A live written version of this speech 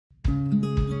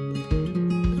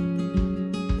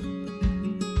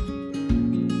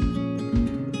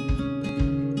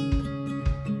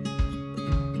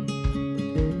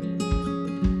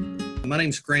My name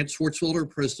is Grant Swartzwelder,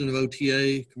 President of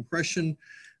OTA Compression,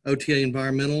 OTA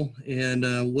Environmental, and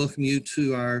welcome you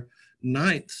to our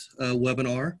 9th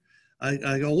webinar.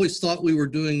 I always thought we were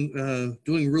doing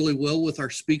really well with our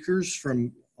speakers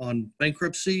on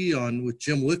bankruptcy, with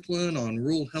Jim Wicklund, on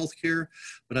rural healthcare,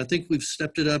 but I think we've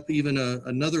stepped it up even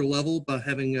another level by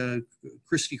having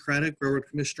Christi Craddick, Railroad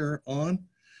Commissioner, on.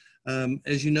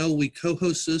 As you know, we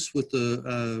co-host this with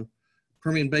the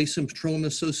Permian Basin Petroleum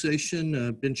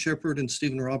Association. Ben Shepard and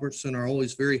Stephen Robertson are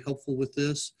always very helpful with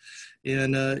this.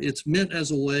 And it's meant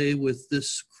as a way with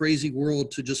this crazy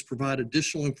world to just provide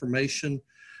additional information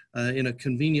in a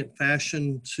convenient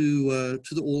fashion to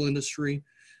the oil industry,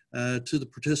 to the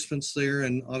participants there.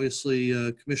 And obviously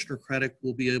Commissioner Craddick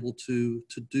will be able to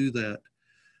do that.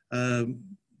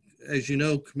 As you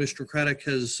know, Commissioner Craddick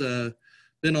has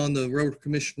been on the Railroad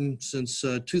Commission since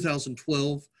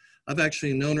 2012. I've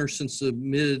actually known her since the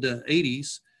mid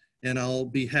 80s, and I'll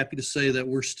be happy to say that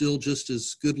we're still just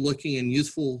as good looking and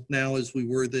youthful now as we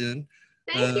were then.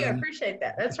 Thank you, I appreciate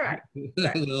that. That's right.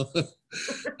 I don't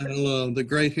know, the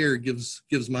gray hair gives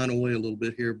mine away a little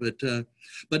bit here,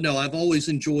 but no, I've always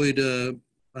enjoyed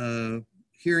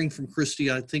hearing from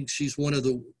Christi. I think she's one of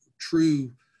the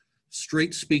true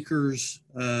straight speakers.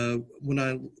 When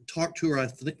I talk to her, I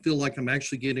feel like I'm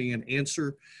actually getting an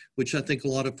answer, which I think a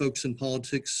lot of folks in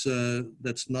politics,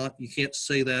 that's not, you can't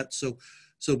say that.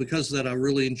 So because of that, I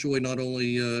really enjoy not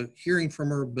only hearing from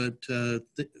her, but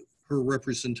her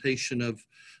representation of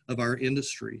our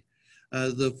industry.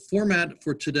 The format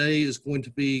for today is going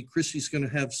to be, Christi's going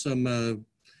to have some,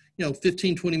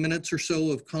 15, 20 minutes or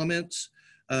so of comments.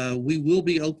 We will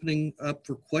be opening up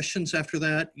for questions after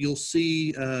that. You'll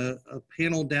see a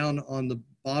panel down on the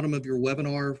bottom of your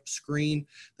webinar screen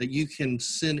that you can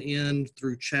send in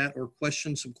through chat or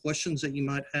questions, some questions that you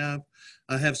might have.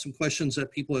 I have some questions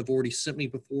that people have already sent me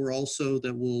before also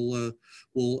that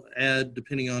we'll add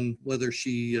depending on whether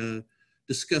she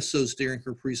discussed those during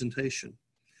her presentation.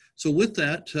 So with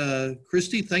that,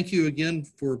 Christi, thank you again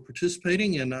for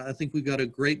participating, and I think we've got a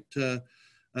great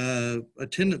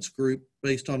attendance group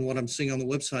based on what I'm seeing on the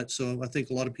website. So I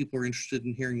think a lot of people are interested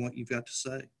in hearing what you've got to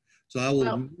say. So I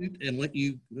will mute and let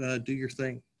you do your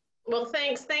thing. Well,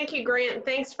 thanks. Thank you, Grant.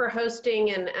 Thanks for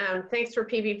hosting, and thanks for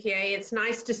PBPA. It's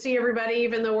nice to see everybody,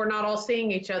 even though we're not all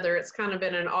seeing each other. It's kind of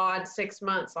been an odd 6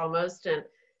 months almost. And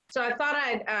so I thought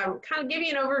I'd kind of give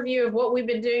you an overview of what we've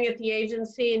been doing at the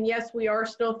agency. And yes, we are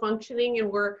still functioning,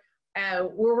 and we're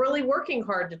really working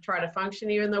hard to try to function,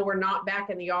 even though we're not back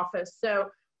in the office. So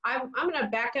I'm going to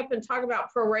back up and talk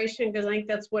about proration, because I think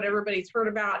that's what everybody's heard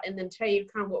about, and then tell you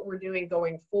kind of what we're doing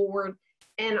going forward.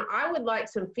 And I would like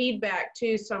some feedback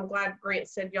too, so I'm glad Grant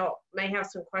said y'all may have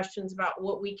some questions about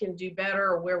what we can do better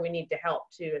or where we need to help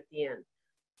too at the end.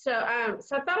 So,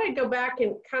 so I thought I'd go back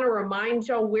and kind of remind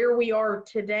y'all where we are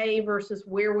today versus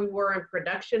where we were in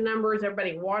production numbers.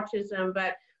 Everybody watches them,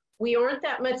 but we aren't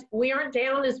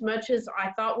down as much as I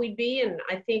thought we'd be, and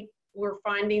I think we're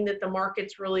finding that the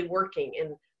market's really working,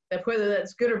 and that whether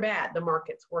that's good or bad, the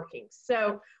market's working.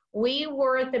 So we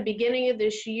were at the beginning of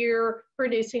this year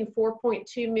producing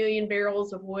 4.2 million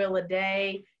barrels of oil a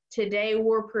day. Today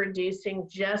we're producing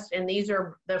and these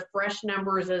are the fresh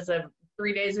numbers as of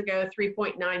 3 days ago,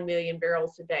 3.9 million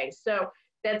barrels a day. So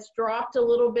that's dropped a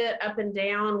little bit up and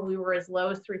down. We were as low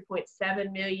as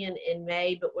 3.7 million in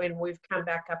May, but when we've come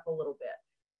back up a little bit.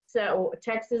 So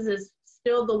Texas is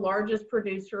still the largest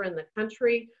producer in the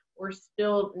country. We're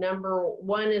still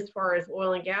 #1 as far as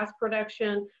oil and gas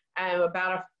production.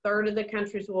 About a third of the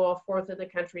country's oil, a fourth of the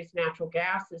country's natural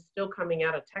gas is still coming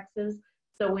out of Texas.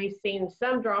 So we've seen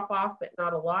some drop off, but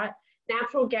not a lot.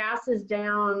 Natural gas is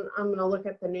down. I'm going to look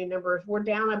at the new numbers. We're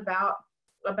down about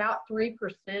 3%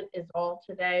 is all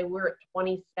today. We're at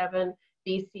 27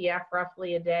 BCF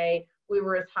roughly a day. We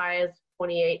were as high as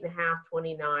 28.5,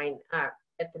 29 at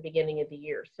the beginning of the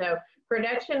year. So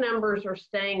production numbers are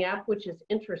staying up, which is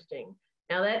interesting.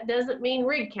 Now that doesn't mean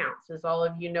rig counts, as all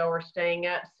of you know, are staying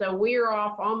up. So we are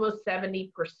off almost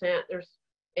 70%. There's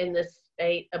in this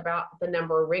state about the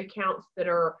number of rig counts that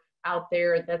are out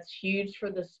there. That's huge for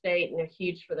the state and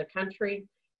huge for the country.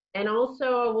 And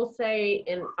also I will say,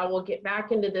 and I will get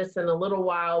back into this in a little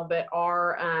while, but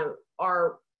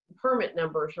our permit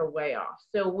numbers are way off.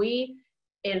 So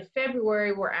in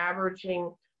February, we're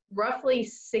averaging roughly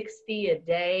 60 a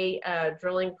day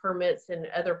drilling permits and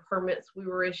other permits we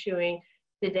were issuing.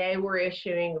 Today we're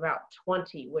issuing about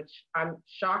 20, which I'm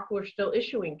shocked we're still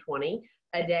issuing 20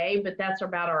 a day, but that's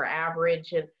about our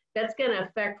average, and that's going to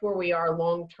affect where we are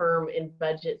long-term in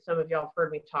budget. Some of y'all have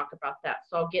heard me talk about that,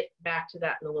 so I'll get back to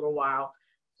that in a little while.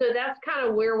 So that's kind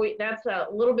of where that's a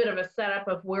little bit of a setup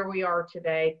of where we are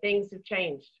today. Things have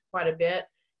changed quite a bit.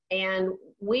 And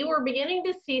we were beginning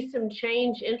to see some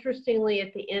change, interestingly,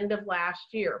 at the end of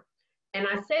last year. And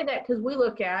I say that because we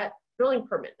look at drilling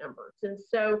permit numbers. And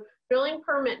so drilling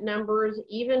permit numbers,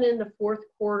 even in the fourth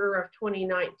quarter of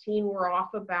 2019, were off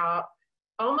about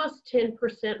almost 10%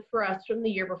 for us from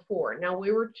the year before. Now,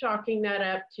 we were chalking that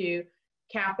up to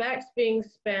CapEx being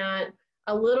spent,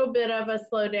 a little bit of a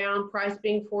slowdown, price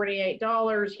being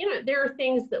 $48. You know, there are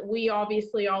things that we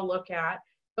obviously all look at,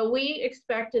 but we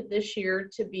expected this year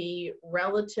to be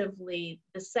relatively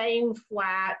the same,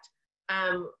 flat,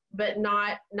 but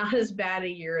not as bad a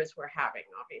year as we're having,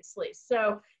 obviously.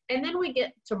 So, and then we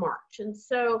get to March. And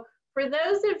so for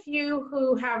those of you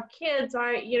who have kids,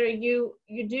 you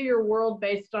do your world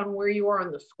based on where you are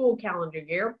in the school calendar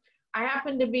year. I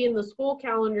happen to be in the school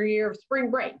calendar year of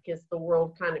spring break, as the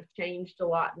world kind of changed a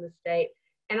lot in the state.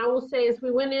 And I will say, as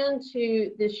we went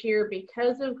into this year,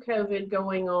 because of COVID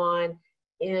going on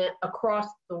across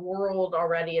the world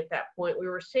already at that point, we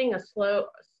were seeing a slow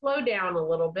down a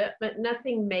little bit, but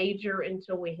nothing major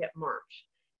until we hit March.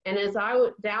 And as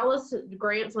Dallas,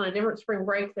 Grant's on a different spring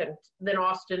break than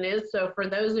Austin is. So for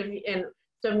those of you, and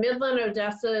so Midland,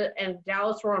 Odessa, and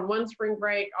Dallas were on one spring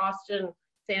break, Austin,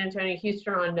 San Antonio,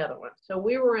 Houston on another one. So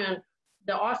we were in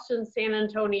the Austin, San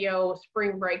Antonio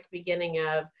spring break beginning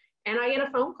of, and I get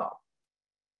a phone call.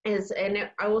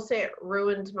 I will say it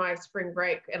ruined my spring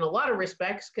break in a lot of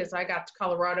respects, because I got to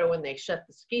Colorado when they shut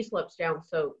the ski slopes down.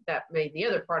 So that made the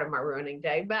other part of my ruining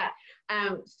day. But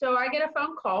so I get a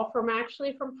phone call from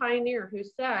Pioneer, who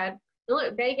said,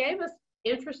 look, they gave us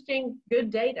interesting,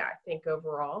 good data, I think,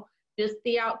 overall. Just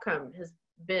the outcome has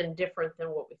been different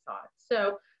than what we thought.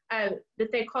 So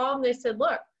that they called and they said,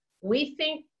 look, we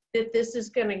think that this is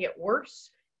going to get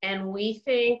worse, and we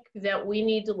think that we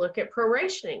need to look at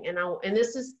prorationing. And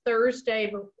this is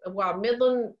Thursday, while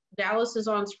Midland, Dallas is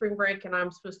on spring break, and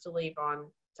I'm supposed to leave on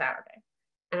Saturday.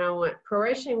 And I went,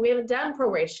 prorationing? We haven't done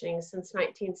prorationing since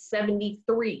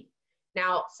 1973.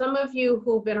 Now, some of you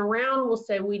who've been around will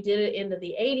say we did it into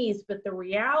the 80s, but the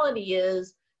reality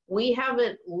is we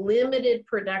haven't limited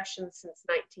production since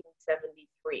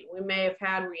 1973. We may have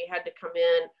had where you had to come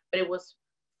in, but it was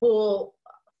full,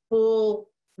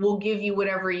 we'll give you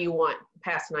whatever you want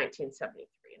past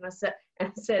 1973. And I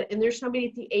said, and there's somebody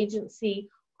at the agency,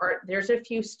 or there's a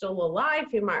few still alive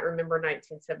who might remember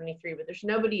 1973, but there's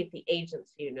nobody at the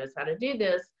agency who knows how to do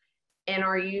this. And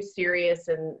are you serious?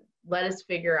 And let us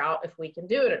figure out if we can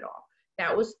do it at all.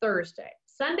 That was Thursday.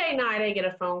 Sunday night, I get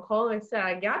a phone call. I said,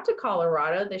 I got to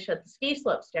Colorado. They shut the ski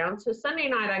slopes down. So Sunday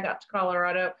night, I got to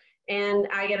Colorado, and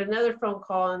I get another phone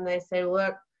call, and they say,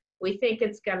 look, we think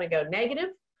it's going to go negative,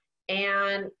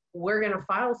 and we're going to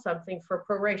file something for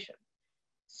proration.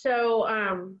 So,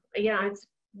 yeah, it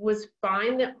was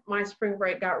fine that my spring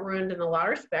break got ruined in a lot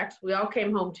of respects. We all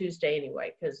came home Tuesday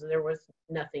anyway, because there was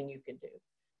nothing you could do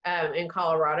in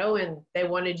Colorado, and they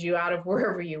wanted you out of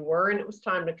wherever you were, and it was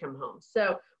time to come home.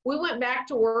 So we went back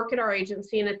to work at our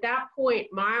agency, and at that point,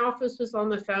 my office was on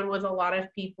the phone with a lot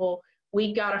of people.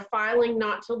 We got a filing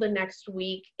not till the next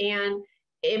week, and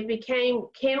it became,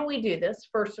 can we do this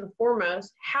first and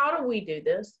foremost? How do we do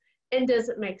this? And does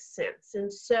it make sense?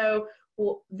 And so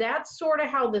that's sort of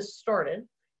how this started.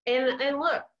 And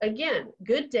look, again,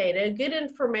 good data, good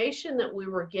information that we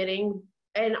were getting,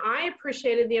 and I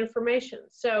appreciated the information.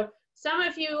 So some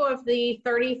of you of the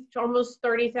almost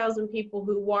 30,000 people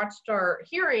who watched our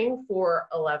hearing for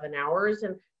 11 hours,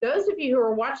 and those of you who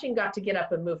are watching got to get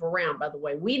up and move around, by the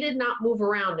way. We did not move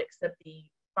around except the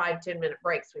 5-10 minute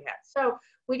breaks we had. So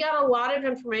we got a lot of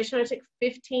information. I took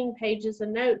 15 pages of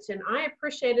notes, and I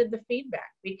appreciated the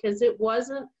feedback, because it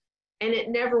wasn't, and it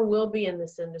never will be in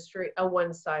this industry, a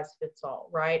one size fits all,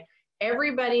 right?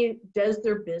 Everybody does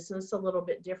their business a little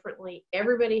bit differently.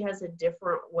 Everybody has a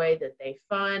different way that they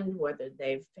fund, whether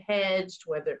they've hedged,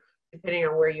 whether, depending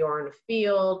on where you are in a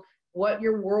field, what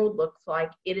your world looks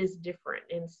like, it is different.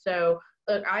 And so,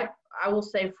 look, I will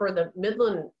say for the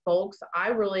Midland folks, I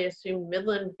really assume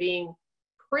Midland being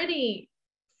pretty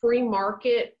free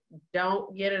market,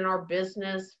 don't get in our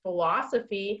business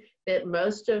philosophy, that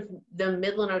most of the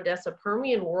Midland, Odessa,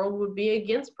 Permian world would be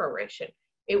against proration.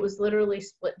 It was literally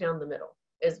split down the middle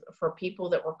for people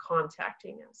that were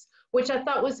contacting us, which I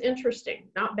thought was interesting.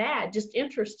 Not bad, just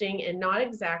interesting, and not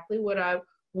exactly what I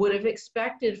would have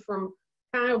expected from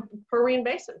kind of Permian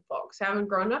Basin folks, having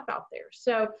grown up out there.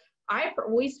 So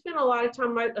we spent a lot of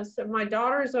time, my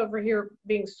daughter's over here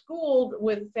being schooled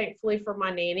with, thankfully for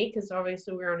my nanny, because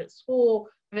obviously we aren't at school.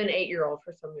 I have an 8-year-old,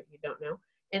 for some of you don't know.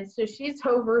 And so she's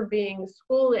over being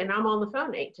schooled, and I'm on the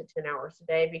phone 8 to 10 hours a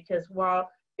day, because while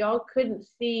y'all couldn't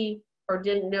see or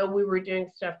didn't know we were doing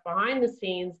stuff behind the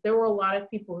scenes, there were a lot of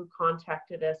people who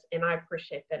contacted us, and I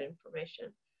appreciate that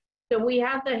information. So we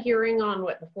had the hearing on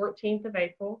the 14th of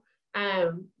April,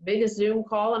 biggest Zoom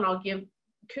call, and I'll give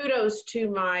kudos to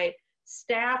my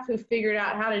staff who figured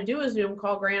out how to do a Zoom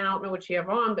call. Grant, I don't know what you have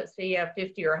on, but say you have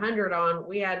 50 or 100 on.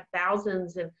 We had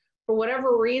thousands, and for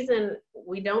whatever reason,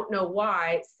 we don't know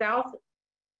why, South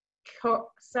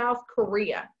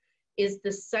Korea is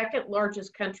the second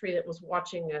largest country that was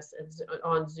watching us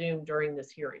on Zoom during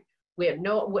this hearing. We have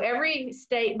every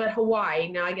state but Hawaii,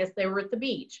 now I guess they were at the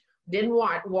beach, didn't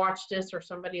watch this, or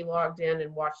somebody logged in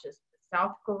and watched this.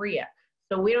 South Korea.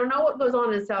 So we don't know what goes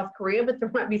on in South Korea, but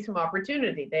there might be some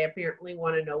opportunity. They apparently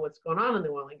want to know what's going on in the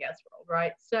oil and gas world,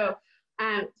 right? So,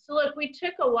 so look, we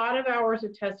took a lot of hours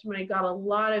of testimony, got a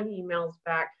lot of emails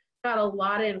back, got a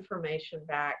lot of information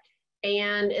back,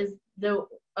 and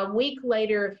a week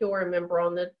later, if you'll remember,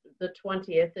 on the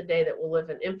 20th, the day that will live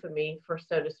in infamy, for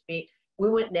so to speak, we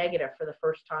went negative for the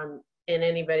first time in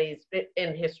anybody's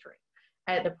in history.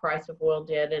 The price of oil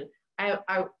did, and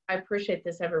I appreciate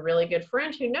this. I have a really good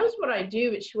friend who knows what I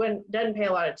do, but she doesn't pay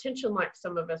a lot of attention like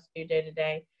some of us do day to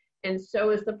day. And so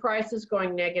as the price is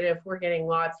going negative, we're getting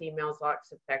lots of emails,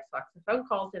 lots of texts, lots of phone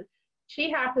calls, and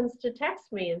she happens to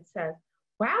text me and says,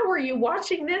 "Wow, were you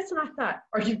watching this?" And I thought,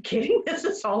 "Are you kidding? This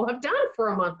is all I've done for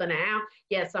a month and a half."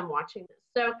 Yes, I'm watching this.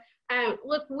 So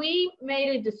look, we made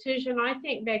a decision, I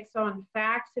think, based on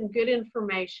facts and good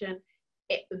information,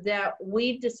 that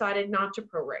we decided not to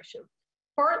proration.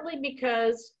 Partly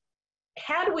because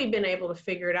had we been able to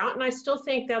figure it out, and I still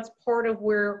think that's part of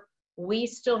where we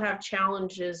still have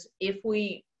challenges if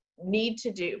we need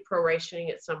to do prorationing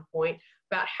at some point,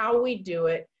 about how we do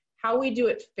it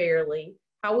fairly,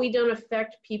 how we don't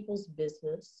affect people's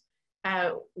business,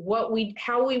 how we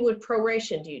would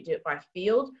proration. Do you do it by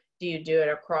field? Do you do it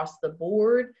across the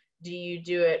board? Do you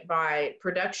do it by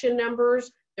production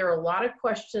numbers? There are a lot of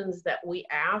questions that we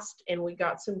asked, and we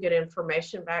got some good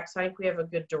information back. So I think we have a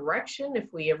good direction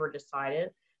if we ever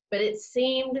decided. But it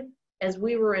seemed, as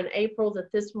we were in April,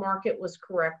 that this market was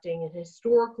correcting. And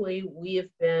historically, we have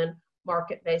been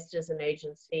market-based as an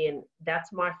agency, and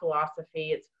that's my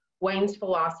philosophy. It's Wayne's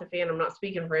philosophy, and I'm not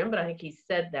speaking for him, but I think he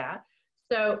said that.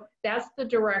 So that's the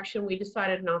direction we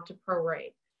decided not to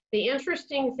prorate. The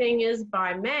interesting thing is,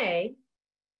 by May,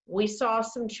 we saw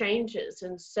some changes.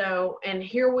 And so, and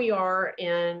here we are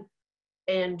in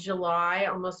July,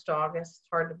 almost August, it's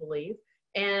hard to believe.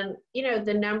 And, you know,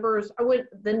 the number as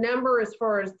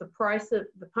far as the price of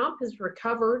the pump has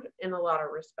recovered in a lot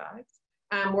of respects.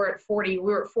 We're at 40,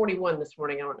 we were at 41 this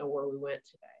morning. I don't know where we went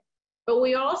today. But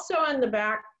we also, in the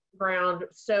background,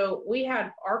 so we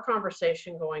had our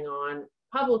conversation going on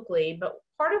publicly, but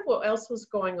part of what else was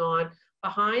going on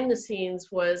behind the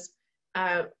scenes was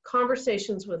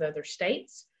conversations with other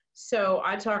states. So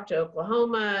I talked to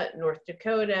Oklahoma, North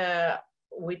Dakota.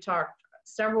 We talked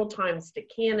several times to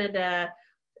Canada,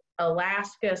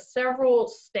 Alaska, several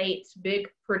states, big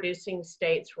producing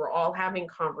states, were all having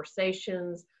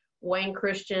conversations. Wayne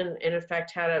Christian, in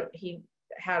effect,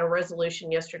 had a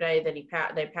resolution yesterday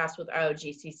that they passed with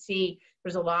IOGCC.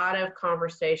 There's a lot of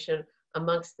conversation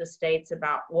amongst the states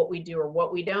about what we do or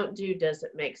what we don't do. Does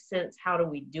it make sense? How do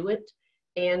we do it?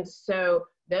 And so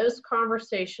those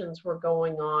conversations were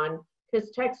going on,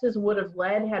 because Texas would have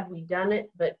led had we done it,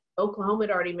 but Oklahoma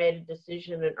had already made a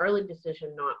decision, an early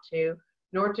decision not to.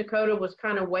 North Dakota was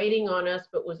kind of waiting on us,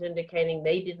 but was indicating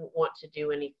they didn't want to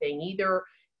do anything either.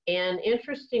 And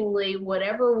interestingly,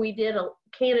 whatever we did,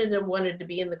 Canada wanted to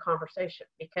be in the conversation,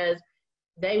 because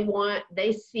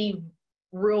they see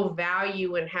real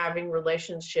value in having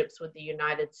relationships with the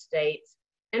United States,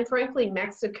 and frankly,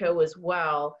 Mexico as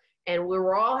well. And we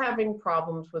were all having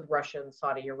problems with Russia and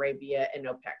Saudi Arabia and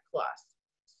OPEC plus.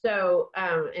 So,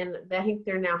 and I think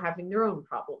they're now having their own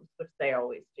problems, which they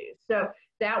always do. So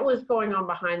that was going on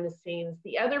behind the scenes.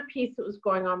 The other piece that was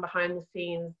going on behind the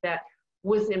scenes that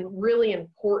was really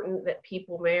important, that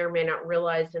people may or may not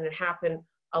realize, and it happened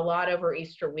a lot over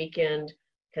Easter weekend,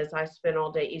 because I spent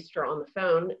all day Easter on the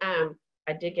phone.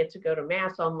 I did get to go to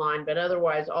Mass online, but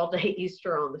otherwise all day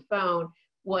Easter on the phone,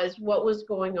 was what was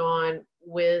going on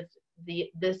with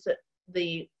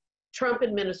the Trump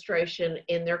administration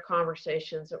in their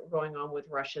conversations that were going on with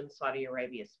Russia and Saudi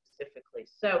Arabia specifically.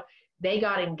 So they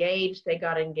got engaged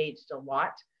a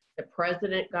lot. The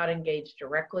president got engaged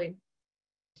directly.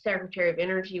 Secretary of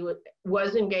Energy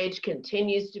was engaged,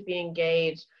 continues to be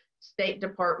engaged. State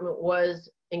Department was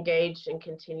engaged and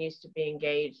continues to be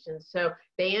engaged. And so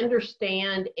they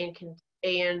understand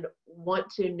and want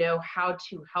to know how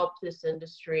to help this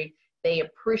industry. They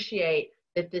appreciate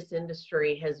that this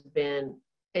industry has been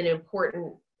an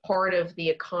important part of the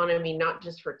economy, not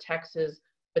just for Texas,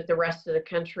 but the rest of the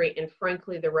country, and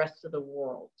frankly, the rest of the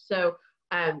world. So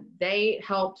they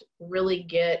helped really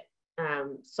get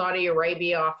Saudi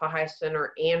Arabia off a high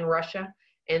center and Russia.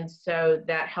 And so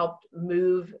that helped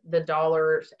move the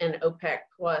dollars and OPEC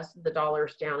plus the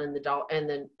dollars down in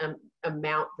the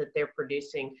amount that they're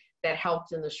producing. That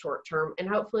helped in the short term, and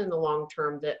hopefully in the long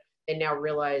term that they now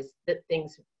realize that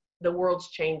the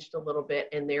world's changed a little bit,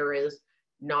 and there is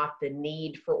not the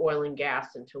need for oil and gas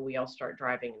until we all start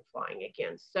driving and flying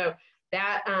again. So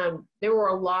that there were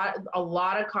a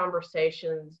lot of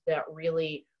conversations that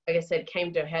really, like I said,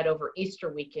 came to a head over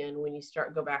Easter weekend when you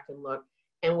go back and look.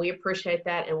 And we appreciate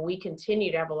that, and we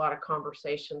continue to have a lot of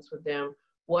conversations with them.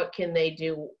 What can they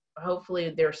do?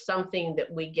 Hopefully there's something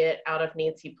that we get out of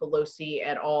Nancy Pelosi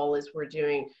at all as we're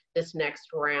doing this next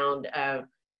round of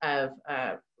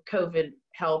COVID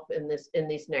help in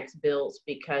these next bills,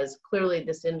 because clearly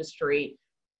this industry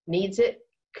needs it,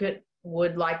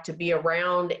 would like to be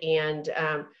around, and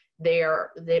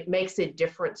it makes a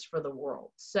difference for the world.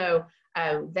 So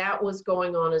that was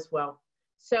going on as well.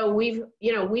 So we've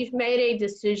made a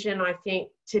decision, I think,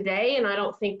 today, and I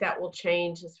don't think that will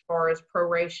change as far as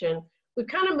proration. We've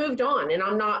kind of moved on, and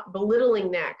I'm not belittling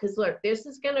that, because look, this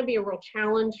is going to be a real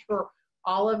challenge for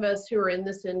all of us who are in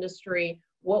this industry,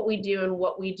 what we do and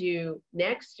what we do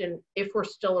next, and if we're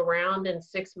still around in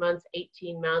 6 months,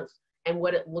 18 months, and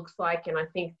what it looks like. And I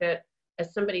think that,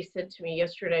 as somebody said to me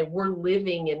yesterday, we're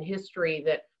living in history,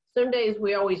 that some days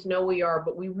we always know we are,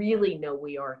 but we really know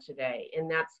we are today.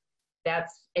 And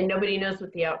and nobody knows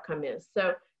what the outcome is.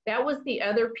 So that was the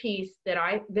other piece that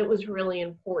was really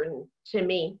important to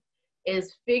me,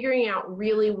 is figuring out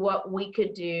really what we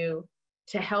could do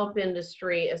to help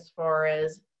industry as far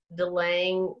as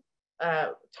delaying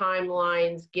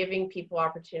timelines, giving people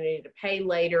opportunity to pay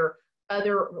later,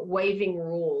 other waiving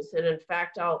rules. And in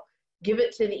fact, I'll give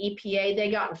it to the EPA.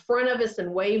 They got in front of us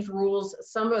and waived rules,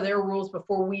 some of their rules,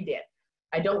 before we did.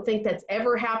 I don't think that's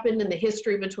ever happened in the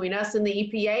history between us and the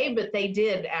EPA, but they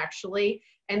did actually.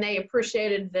 And they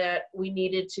appreciated that they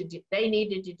needed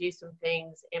to do some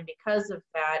things. And because of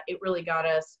that, it really got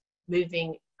us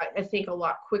moving, I think, a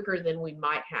lot quicker than we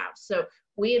might have. So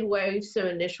we had waived some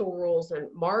initial rules in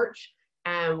March,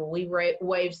 and we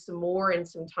waived some more and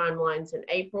some timelines in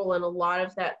April, and a lot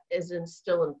of that is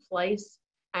still in place.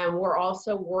 And we're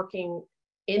also working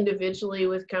individually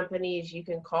with companies. You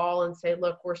can call and say,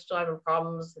 look, we're still having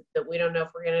problems that we don't know if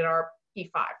we're going to get our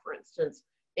P5, for instance,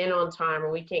 in on time,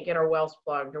 or we can't get our wells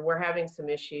plugged, or we're having some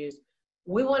issues.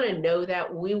 We want to know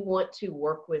that. We want to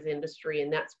work with industry,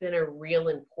 and that's been a real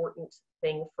important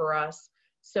thing for us.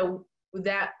 So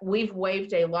that we've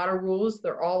waived a lot of rules.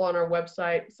 They're all on our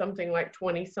website, something like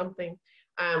 20 something,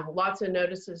 lots of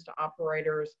notices to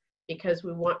operators, because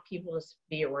we want people to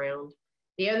be around.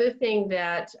 The other thing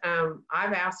that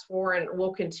I've asked for, and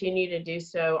will continue to do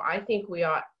so, I think we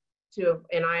ought to,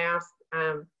 and I asked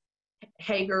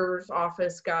Hager's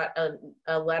office, got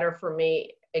a letter from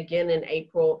me again in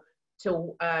April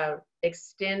to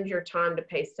extend your time to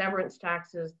pay severance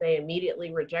taxes. They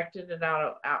immediately rejected it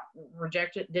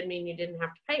rejected, didn't mean you didn't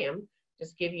have to pay them,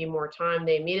 just give you more time.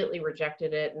 They immediately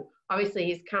rejected it. And obviously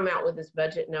he's come out with his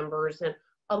budget numbers, and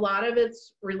a lot of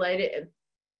it's related,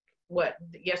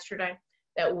 yesterday,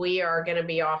 that we are going to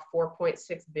be off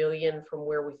 4.6 billion from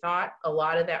where we thought. A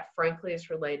lot of that, frankly, is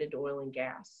related to oil and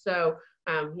gas. So,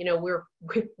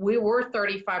 we were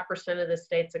 35% of the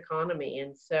state's economy.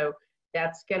 And so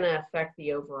that's going to affect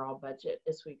the overall budget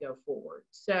as we go forward.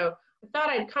 So I thought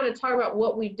I'd kind of talk about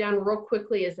what we've done real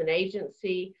quickly as an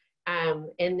agency, and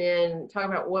then talk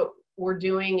about what we're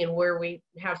doing and where we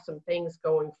have some things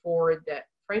going forward that,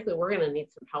 frankly, we're going to need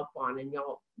some help on. And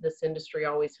this industry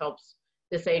always helps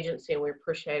this agency, and we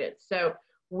appreciate it. So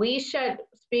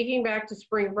speaking back to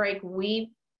spring break,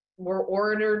 we were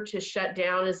ordered to shut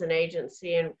down as an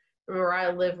agency. And remember,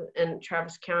 I live in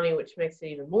Travis County, which makes it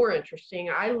even more interesting.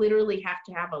 I literally have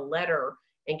to have a letter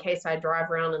in case I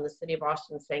drive around in the city of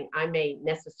Austin saying I'm a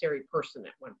necessary person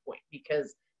at one point,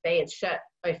 because they had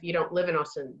if you don't live in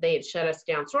Austin, they had shut us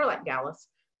down, sort of like Dallas,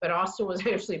 but Austin was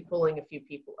actually pulling a few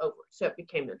people over. So it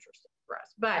became interesting for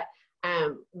us. But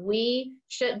we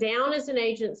shut down as an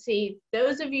agency.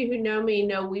 Those of you who know me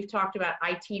know we've talked about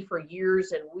IT for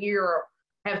years, and we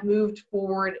have moved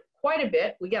forward quite a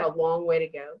bit. We got a long way to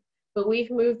go, but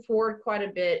we've moved forward quite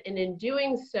a bit. And in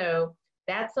doing so,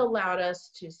 that's allowed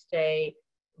us to stay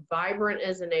vibrant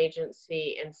as an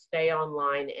agency and stay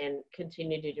online and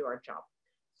continue to do our job.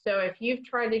 So if you've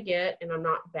tried to get, and I'm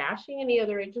not bashing any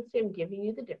other agency, I'm giving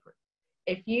you the difference.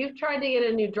 If you've tried to get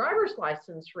a new driver's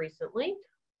license recently,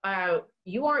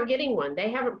 you aren't getting one.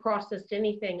 They haven't processed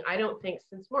anything, I don't think,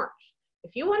 since March.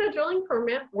 If you want a drilling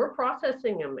permit, we're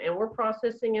processing them, and we're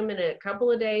processing them in a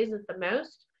couple of days at the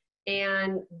most.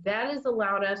 And that has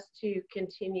allowed us to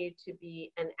continue to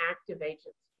be an active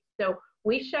agency. So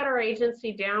we shut our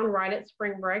agency down right at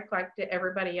spring break, like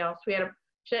everybody else. We had a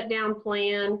shutdown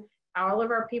plan. All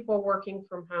of our people are working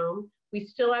from home. We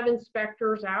still have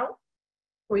inspectors out.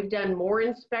 We've done more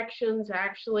inspections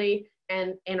actually,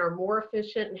 and are more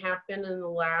efficient and have been in the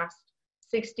last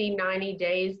 60, 90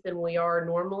 days than we are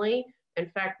normally. In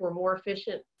fact, we're more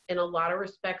efficient in a lot of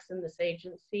respects in this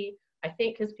agency. I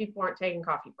think because people aren't taking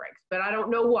coffee breaks, but I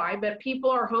don't know why, but people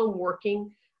are home working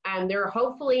and they're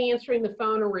hopefully answering the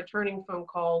phone or returning phone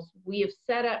calls. We have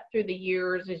set up through the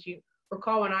years, as you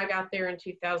recall, when I got there in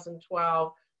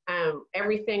 2012,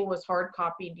 everything was hard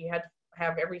copied. You had to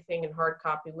have everything in hard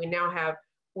copy. We now have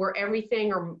where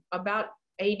everything, or about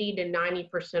 80 to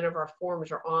 90% of our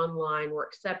forms are online. We're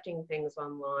accepting things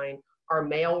online. Our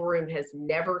mail room has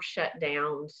never shut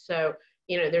down. So,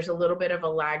 you know, there's a little bit of a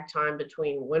lag time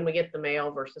between when we get the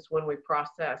mail versus when we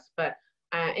process. But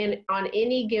and on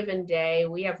any given day,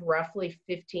 we have roughly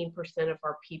 15% of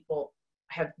our people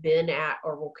have been at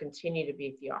or will continue to be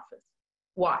at the office.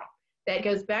 Why? That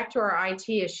goes back to our IT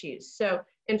issues. So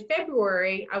in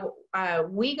February,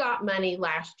 we got money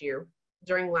last year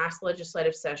during last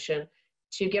legislative session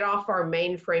to get off our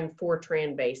mainframe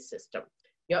Fortran-based system.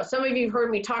 You know, some of you have heard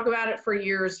me talk about it for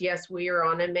years. Yes, we are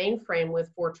on a mainframe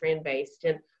with Fortran-based,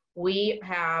 and we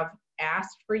have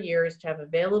asked for years to have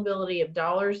availability of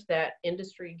dollars that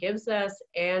industry gives us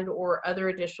and or other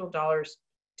additional dollars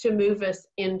to move us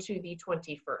into the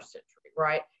 21st century,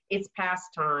 right? It's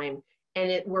past time,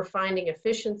 and we're finding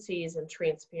efficiencies and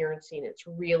transparency, and it's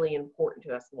really important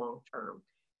to us long term.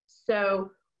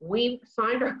 So we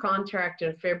signed our contract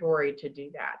in February to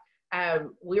do that.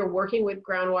 We are working with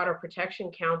Groundwater Protection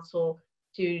Council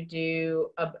to do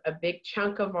a big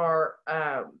chunk of our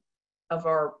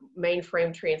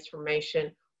mainframe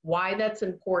transformation. Why that's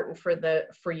important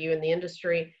for you in the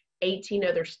industry? 18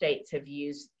 other states have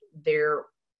used their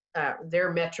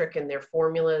metric and their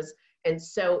formulas, and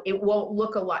so it won't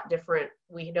look a lot different,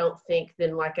 we don't think,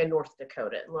 than like a North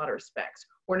Dakota in a lot of respects.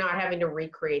 We're not having to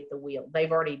recreate the wheel.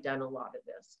 They've already done a lot of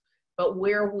this. But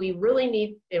where we really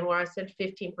need, and when I said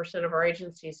 15% of our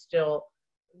agencies still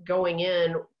going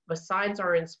in, besides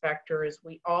our inspectors,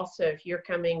 we also, if you're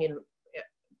coming and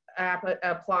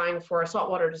applying for a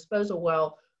saltwater disposal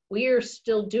well, we are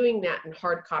still doing that in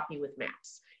hard copy with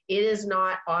maps. It is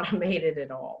not automated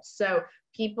at all. So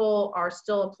people are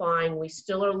still applying. We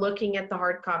still are looking at the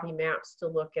hard copy maps to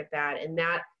look at that. And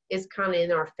that is kind of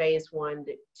in our phase one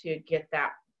to get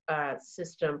that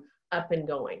system up and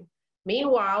going.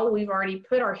 Meanwhile, we've already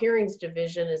put our hearings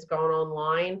division has gone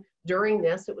online. During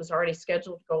this, it was already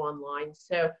scheduled to go online.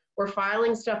 So we're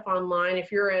filing stuff online.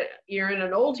 If you're in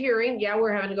an old hearing, yeah,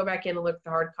 we're having to go back in and look at the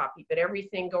hard copy, but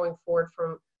everything going forward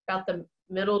from about the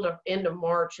middle to end of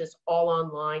March is all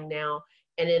online now,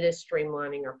 and it is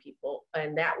streamlining our people.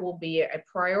 And that will be a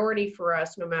priority for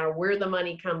us, no matter where the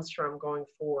money comes from going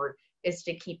forward, is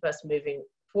to keep us moving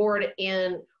forward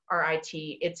in our IT.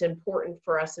 It's important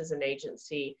for us as an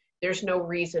agency. There's no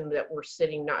reason that we're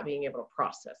sitting not being able to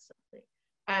process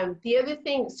something. The other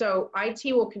thing, so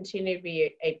IT will continue to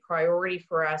be a priority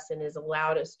for us and has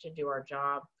allowed us to do our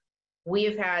job. We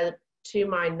have had, to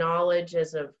my knowledge,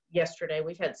 as of yesterday,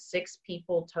 we've had 6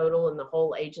 people total in the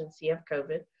whole agency have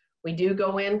COVID. We do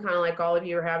go in, kind of like all of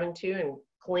you are having to, and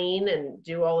clean and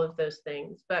do all of those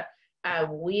things. But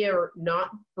we are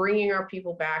not bringing our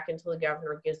people back until the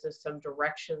governor gives us some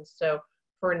direction. So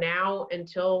for now,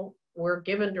 until we're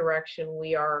given direction,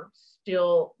 we are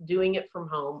still doing it from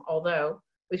home, although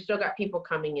we've still got people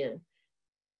coming in.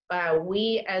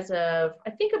 We, as of, I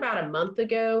think about a month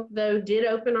ago, though, did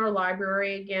open our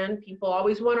library again. People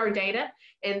always want our data,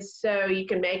 and so you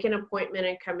can make an appointment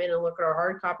and come in and look at our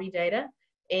hard copy data.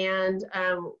 And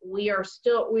we are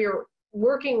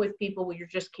working with people where you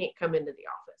just can't come into the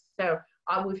office.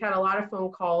 So we've had a lot of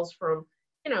phone calls from,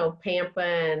 you know, Pampa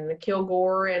and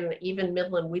Kilgore and even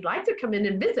Midland. We'd like to come in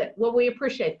and visit. Well, we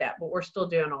appreciate that, but we're still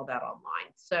doing all that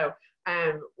online. So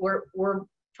we're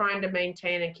trying to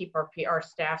maintain and keep our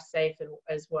staff safe, and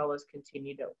as well as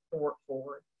continue to work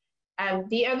forward.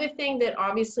 The other thing that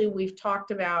obviously we've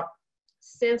talked about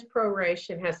since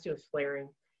proration has to do with flaring.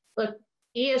 Look,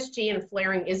 ESG and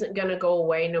flaring isn't going to go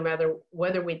away no matter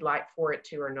whether we'd like for it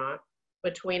to or not.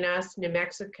 Between us, New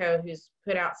Mexico, who's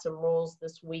put out some rules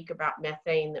this week about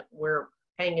methane that we're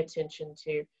paying attention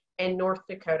to, and North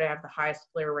Dakota have the highest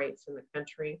flare rates in the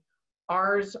country.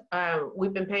 Ours,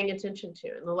 we've been paying attention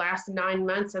to. In the last 9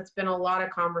 months, that's been a lot of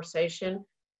conversation.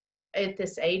 at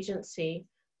this agency.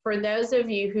 For those of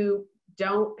you who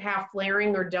don't have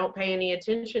flaring or don't pay any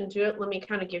attention to it, let me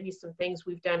kind of give you some things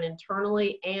we've done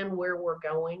internally and where we're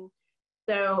going.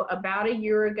 So about a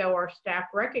year ago, our staff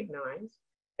recognized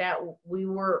that we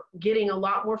were getting a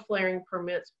lot more flaring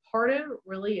permits. Part of it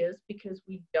really is because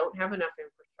we don't have enough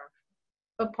infrastructure,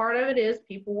 but part of it is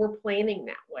people were planning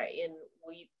that way, and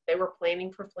they were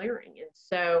planning for flaring. And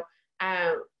so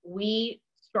we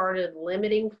started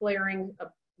limiting flaring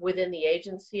within the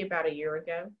agency about a year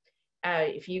ago.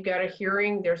 If you got a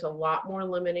hearing, there's a lot more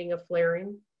limiting of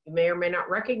flaring. You may or may not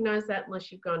recognize that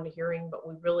unless you've gone to hearing, but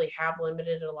we really have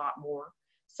limited a lot more.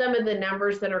 Some of the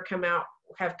numbers that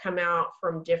have come out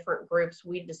from different groups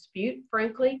we dispute,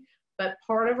 frankly, but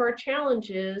part of our challenge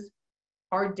is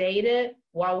our data,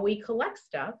 while we collect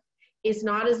stuff, is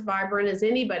not as vibrant as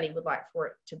anybody would like for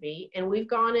it to be. And we've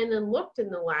gone in and looked in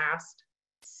the last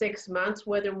 6 months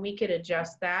whether we could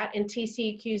adjust that, and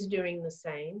TCEQ is doing the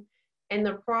same. And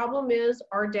the problem is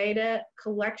our data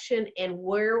collection and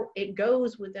where it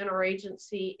goes within our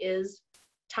agency is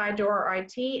tied to our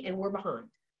IT, and we're behind.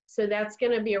 So that's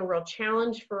going to be a real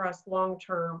challenge for us long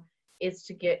term, is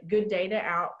to get good data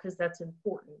out, because that's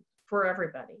important for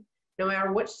everybody, no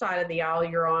matter which side of the aisle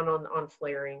you're on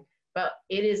flaring. But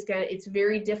it's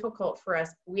very difficult for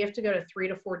us. We have to go to 3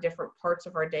 to 4 different parts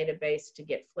of our database to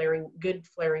get good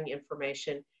flaring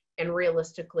information. And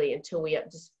realistically, until we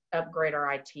upgrade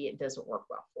our IT, it doesn't work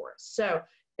well for us. So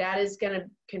that is going to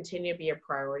continue to be a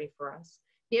priority for us.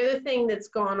 The other thing that's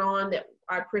gone on that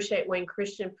I appreciate Wayne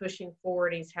Christian pushing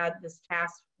forward, he's had this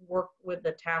work with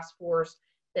the task force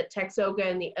that Texoga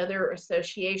and the other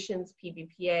associations,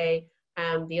 PBPA,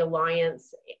 the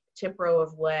Alliance, TIPRO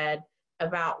have led,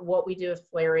 about what we do with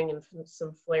flaring and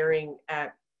some flaring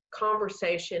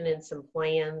conversation and some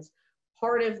plans.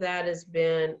 Part of that has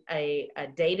been a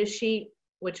data sheet,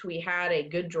 which we had a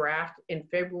good draft in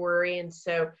February. And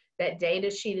so that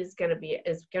data sheet is going to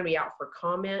be out for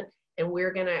comment. And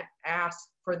we're going to ask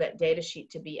for that data sheet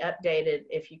to be updated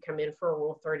if you come in for a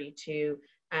Rule 32.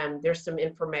 There's some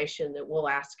information that we'll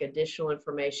ask additional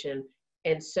information.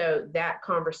 And so that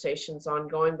conversation's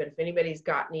ongoing. But if anybody's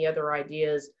got any other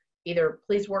ideas, either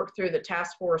please work through the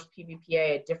task force,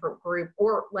 PBPA, a different group,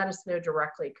 or let us know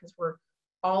directly, because we're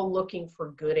all looking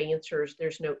for good answers.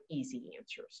 There's no easy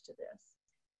answers to this.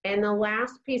 And the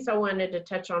last piece I wanted to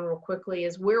touch on real quickly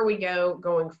is where we go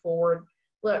going forward.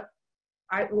 Look,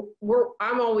 my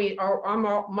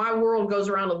world goes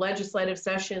around a legislative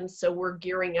session, so we're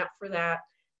gearing up for that.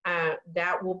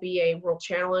 That will be a real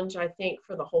challenge, I think,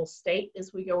 for the whole state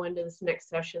as we go into this next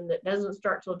session that doesn't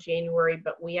start till January,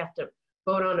 but we have to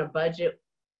vote on a budget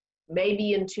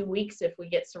maybe in 2 weeks if we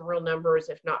get some real numbers,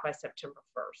 if not by September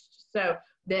 1st. So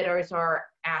that is our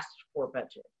asked for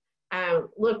budget.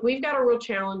 Look, we've got a real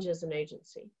challenge as an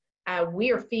agency.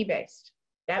 We are fee-based.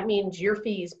 That means your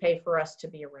fees pay for us to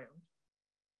be around.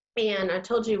 And I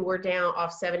told you we're down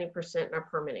off 70% in our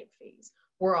permitting fees.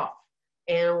 We're off.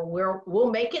 And we'll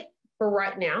make it for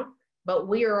right now, but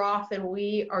we are off, and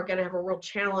we are going to have a real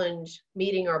challenge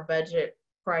meeting our budget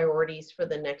priorities for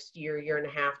the next year and a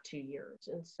half, 2 years.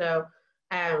 And so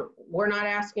we're not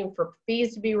asking for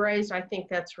fees to be raised. I think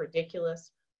that's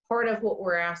ridiculous. Part of what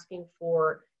we're asking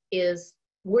for is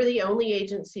we're the only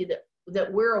agency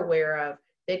that we're aware of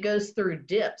that goes through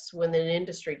dips when an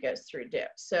industry goes through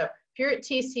dips. So if you're at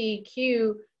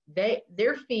TCEQ,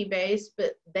 they're fee-based,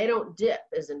 but they don't dip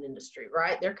as an industry,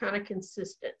 right? They're kind of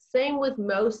consistent. Same with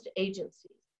most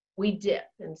agencies. We dip.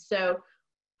 And so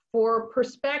for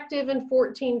perspective, in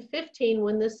 14-15,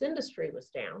 when this industry was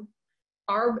down,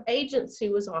 our agency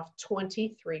was off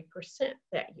 23%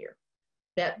 that year,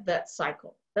 that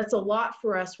cycle. That's a lot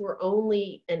for us. We're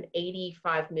only an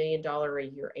 $85 million a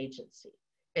year agency.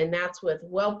 And that's with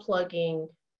well plugging,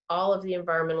 all of the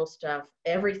environmental stuff,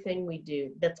 everything we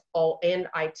do, that's all, and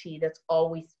IT, that's all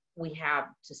we have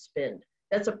to spend.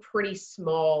 That's a pretty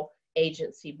small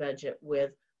agency budget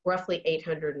with roughly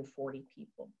 840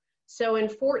 people. So in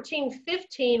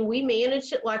 14-15, we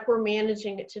managed it like we're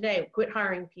managing it today. Quit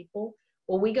hiring people.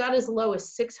 Well, we got as low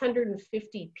as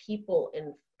 650 people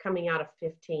in coming out of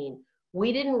 15.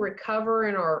 We didn't recover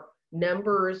in our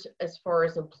numbers as far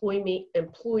as employee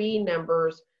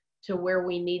numbers to where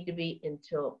we need to be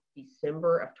until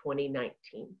December of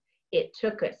 2019. It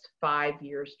took us 5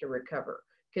 years to recover.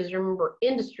 Because remember,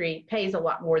 industry pays a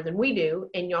lot more than we do,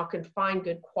 and y'all can find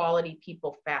good quality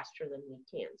people faster than we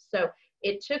can. So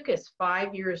it took us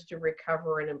 5 years to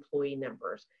recover in employee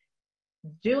numbers.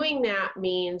 Doing that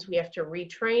means we have to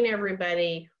retrain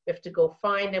everybody, we have to go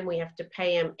find them, we have to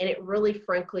pay them, and it really,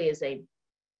 frankly, is a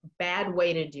bad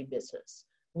way to do business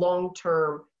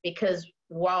long-term, because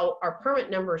while our permit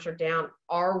numbers are down,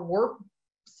 our work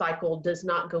cycle does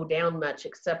not go down much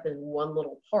except in one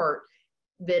little part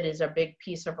that is a big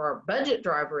piece of our budget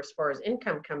driver as far as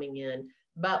income coming in.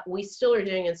 But we still are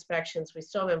doing inspections. We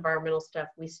still have environmental stuff.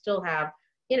 We still have,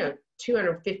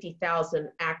 250,000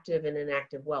 active and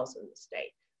inactive wells in the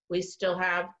state. We still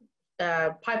have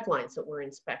pipelines that we're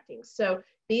inspecting. So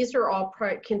these are all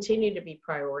continue to be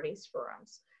priorities for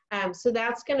us. So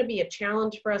that's going to be a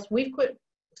challenge for us. We've quit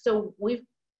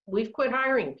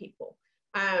hiring people,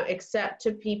 except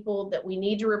to people that we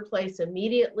need to replace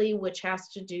immediately, which has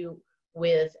to do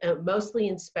with mostly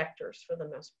inspectors for the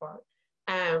most part.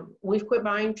 We've quit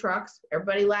buying trucks.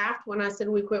 Everybody laughed when I said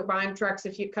we quit buying trucks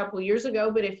a couple of years ago,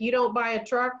 but if you don't buy a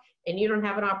truck and you don't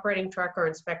have an operating truck, our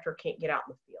inspector can't get out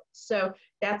in the field. So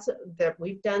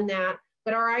we've done that,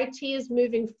 but our IT is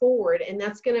moving forward, and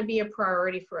that's going to be a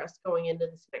priority for us going into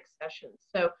this next session.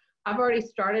 So I've already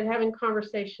started having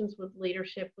conversations with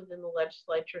leadership within the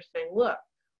legislature saying, look,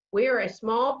 we are a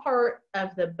small part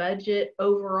of the budget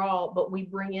overall, but we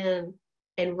bring in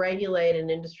and regulate an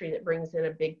industry that brings in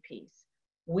a big piece.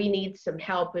 We need some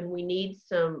help and we need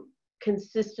some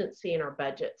consistency in our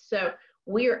budget. So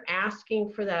we are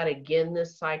asking for that again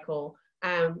this cycle.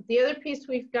 The other piece,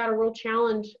 we've got a real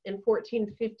challenge in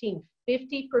 14-15,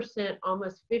 50%,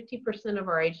 almost 50% of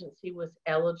our agency was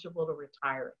eligible to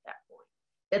retire at that point.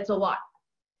 That's a lot.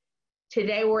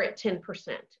 Today we're at 10%.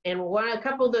 And a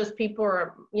couple of those people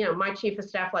are, my chief of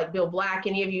staff like Bill Black.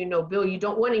 Any of you know Bill, you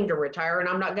don't want him to retire, and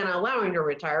I'm not going to allow him to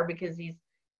retire because he's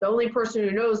the only person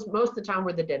who knows most of the time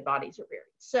where the dead bodies are buried.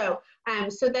 So,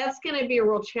 so that's going to be a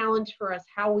real challenge for us,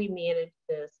 how we manage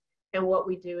this and what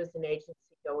we do as an agency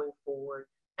going forward.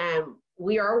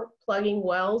 We are plugging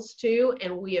wells too,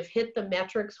 and we have hit the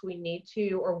metrics we need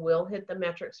to, or will hit the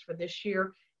metrics for this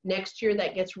year. Next year,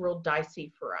 that gets real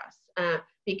dicey for us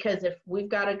because if we've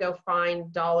got to go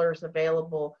find dollars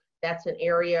available, that's an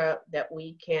area that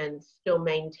we can still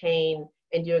maintain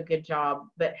and do a good job,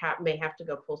 but may have to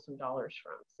go pull some dollars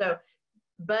from. So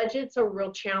budget's a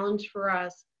real challenge for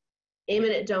us.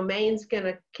 Eminent domain's going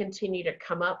to continue to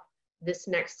come up this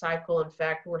next cycle. In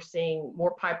fact, we're seeing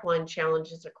more pipeline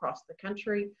challenges across the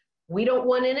country. We don't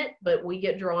want in it, but we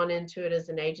get drawn into it as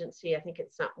an agency. I think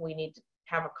it's something we need to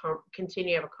have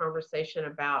continue to have a conversation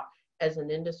about as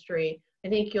an industry. I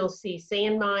think you'll see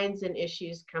sand mines and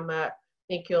issues come up. I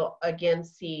think you'll again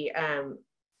see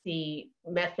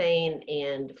methane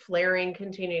and flaring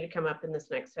continue to come up in this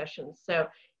next session. So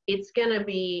it's going to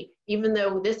be, even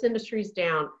though this industry is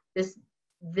down, this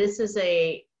is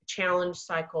a challenge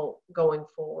cycle going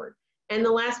forward. And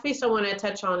the last piece I want to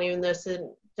touch on, even though this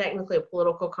isn't technically a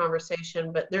political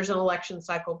conversation, but there's an election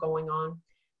cycle going on.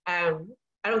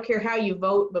 I don't care how you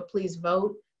vote, but please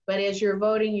vote. But as you're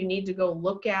voting, you need to go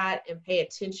look at and pay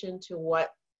attention to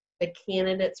what the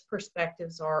candidates'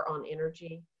 perspectives are on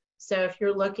energy. So if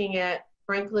you're looking at,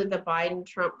 frankly, the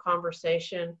Biden-Trump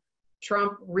conversation,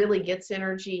 Trump really gets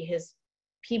energy. His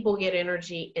people get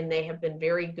energy, and they have been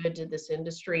very good to this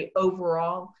industry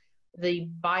overall. The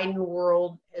Biden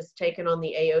world has taken on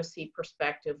the AOC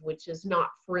perspective, which is not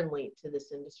friendly to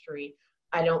this industry.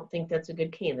 I don't think that's a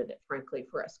good candidate, frankly,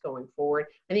 for us going forward.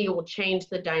 I think it will change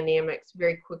the dynamics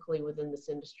very quickly within this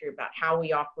industry about how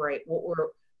we operate, what we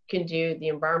can do, the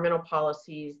environmental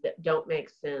policies that don't make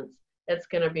sense. That's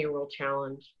going to be a real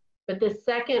challenge. But the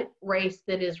second race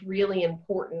that is really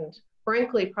important,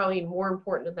 frankly, probably more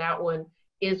important to that one,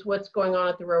 is what's going on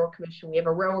at the Railroad Commission. We have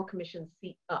a Railroad Commission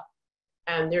seat up.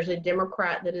 There's a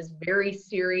Democrat that is very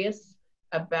serious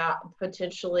about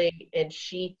potentially, and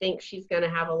she thinks she's going to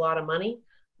have a lot of money,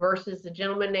 versus a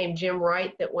gentleman named Jim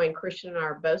Wright that Wayne Christian and I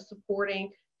are both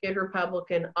supporting, good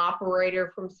Republican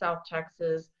operator from South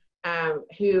Texas,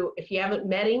 who, if you haven't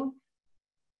met him,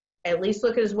 at least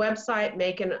look at his website,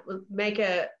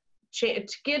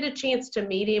 get a chance to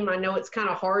meet him. I know it's kind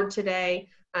of hard today,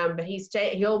 but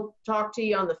he'll talk to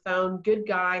you on the phone. Good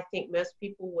guy. I think most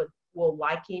people will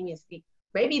like him. He's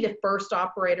maybe the first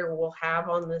operator we'll have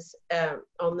on this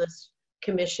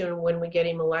commission when we get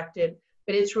him elected.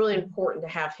 But it's really important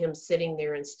to have him sitting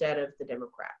there instead of the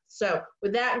Democrats. So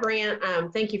with that, Grant,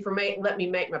 thank you for letting me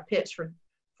make my pitch for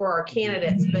our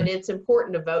candidates. But it's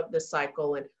important to vote this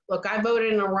cycle. And look, I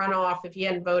voted in a runoff. If you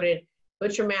hadn't voted,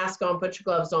 put your mask on, put your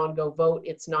gloves on, go vote.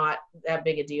 It's not that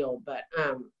big a deal, but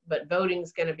voting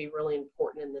is going to be really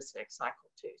important in this next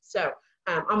cycle too. So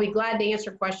I'll be glad to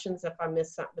answer questions if I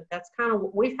miss something, but that's kind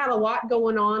of, we've had a lot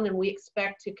going on, and we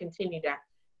expect to continue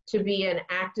to be an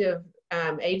active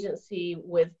agency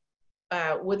with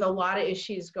a lot of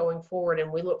issues going forward,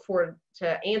 and we look forward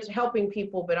to helping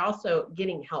people, but also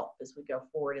getting help as we go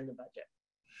forward in the budget.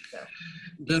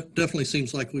 So. Definitely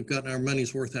seems like we've gotten our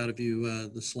money's worth out of you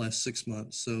this last 6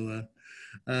 months. So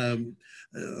a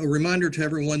reminder to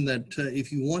everyone that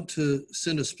if you want to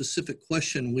send a specific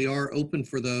question, we are open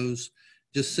for those.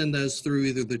 Just send those through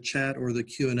either the chat or the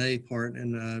Q&A part,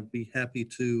 and I'd be happy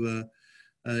to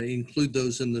include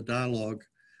those in the dialogue.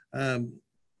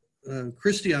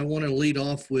 Christi, I want to lead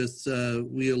off with,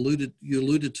 you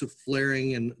alluded to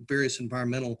flaring and various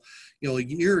environmental, a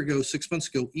year ago, 6 months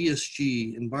ago,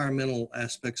 ESG, environmental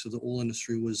aspects of the oil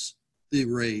industry was the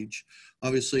rage.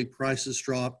 Obviously prices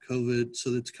dropped, COVID,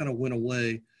 so it's kind of went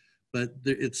away, but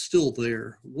it's still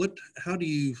there. How do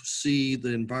you see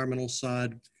the environmental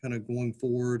side kind of going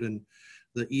forward, and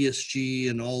the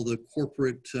ESG and all the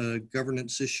corporate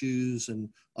governance issues and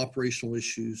operational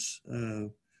issues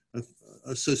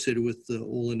associated with the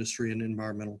oil industry and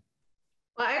environmental?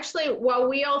 Well, actually, while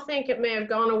we all think it may have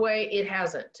gone away, it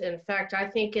hasn't. In fact, I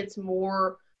think it's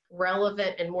more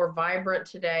relevant and more vibrant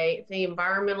today. The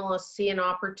environmentalists see an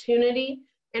opportunity,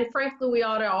 and frankly, we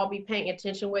ought to all be paying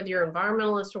attention, whether you're an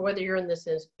environmentalist or whether you're in this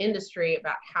industry,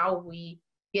 about how we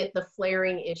get the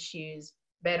flaring issues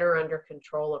better under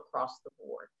control across the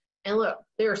board. And look,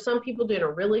 there are some people doing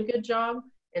a really good job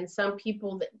and some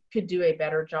people that could do a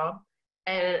better job.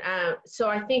 And so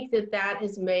I think that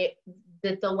has made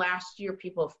that the last year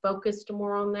people have focused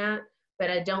more on that, but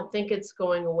I don't think it's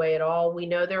going away at all. We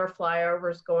know there are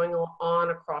flyovers going on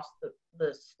across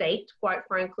the state, quite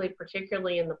frankly,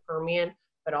 particularly in the Permian,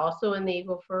 but also in the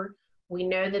Eagle Ford. We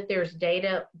know that there's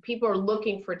data. People are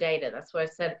looking for data. That's why I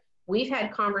said we've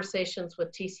had conversations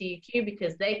with TCEQ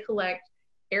because they collect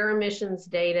air emissions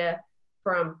data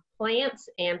from plants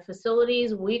and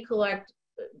facilities. We collect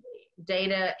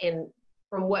data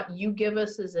from what you give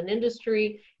us as an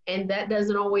industry, and that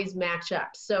doesn't always match up.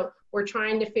 So we're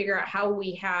trying to figure out how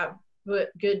we have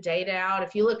good data out.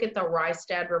 If you look at the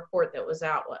Rystad report that was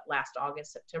out last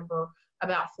August, September,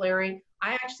 about flaring,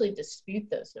 I actually dispute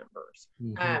those numbers.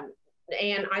 Mm-hmm.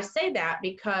 And I say that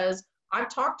because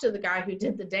I've talked to the guy who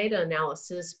did the data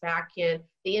analysis back in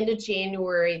the end of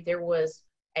January. There was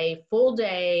a full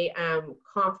day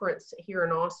conference here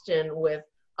in Austin with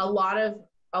a lot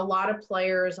of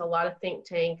players, a lot of think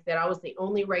tank, that I was the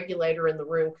only regulator in the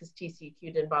room because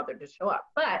TCEQ didn't bother to show up.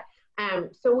 But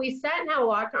so we sat and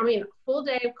had full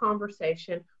day of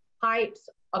conversation, pipes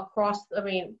across,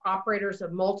 operators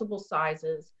of multiple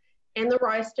sizes. And the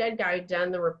Rystad guy who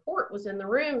done the report was in the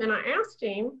room, and I asked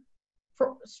him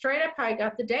straight up how I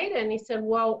got the data, and he said,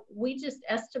 well, we just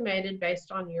estimated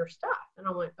based on your stuff. And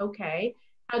I went, okay,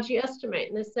 how'd you estimate?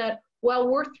 And they said,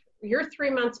 well, you're 3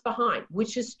 months behind,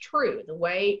 which is true. The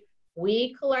way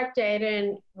we collect data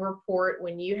and report,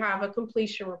 when you have a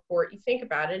completion report, you think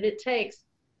about it, it takes,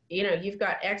 you've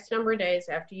got X number of days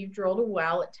after you've drilled a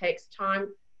well, it takes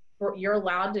time you're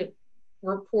allowed to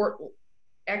report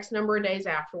X number of days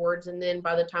afterwards, and then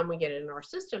by the time we get it in our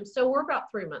system. So we're about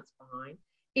 3 months behind.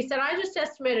 He said, I just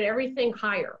estimated everything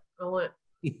higher. I went,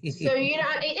 so,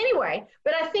 anyway,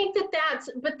 but I think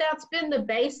that's been the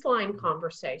baseline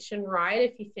conversation, right?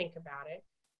 If you think about it.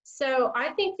 So I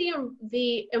think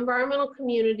the environmental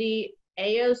community,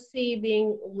 AOC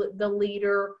being the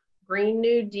leader, Green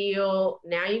New Deal,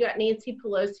 now you got Nancy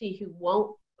Pelosi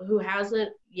who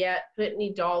hasn't yet put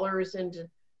any dollars into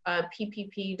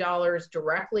PPP dollars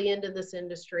directly into this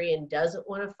industry and doesn't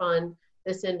want to fund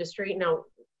this industry. Now,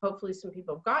 hopefully some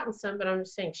people have gotten some, but I'm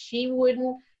just saying she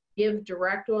wouldn't give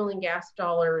direct oil and gas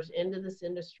dollars into this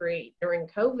industry during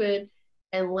COVID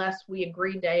unless we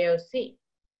agreed to AOC,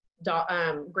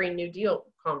 Green New Deal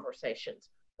conversations.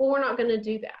 Well, we're not going to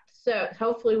do that. So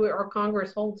hopefully our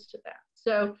Congress holds to that.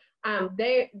 So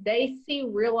they see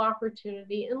real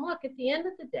opportunity. And look, at the end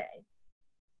of the day,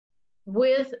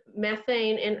 with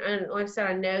methane, and like I said,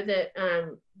 I know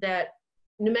that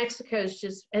New Mexico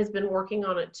has been working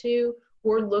on it too.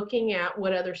 We're looking at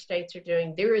what other states are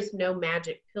doing. There is no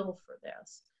magic pill for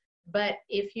this. But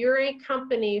if you're a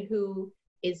company who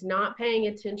is not paying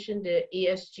attention to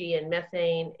ESG and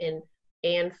methane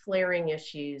and flaring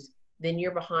issues, then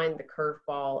you're behind the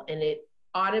curveball. And it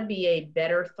ought to be a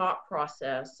better thought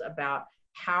process about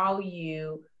how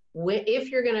if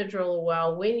you're going to drill a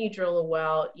well, when you drill a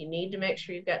well, you need to make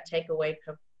sure you've got takeaway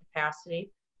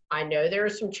capacity. I know there are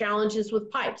some challenges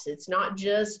with pipes. It's not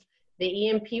just the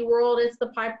E&P world, it's the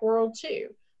pipe world too.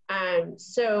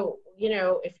 So,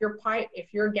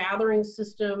 if your gathering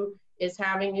system is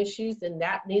having issues, then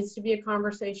that needs to be a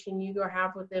conversation you go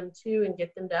have with them too and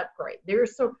get them to upgrade. There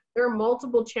are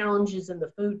multiple challenges in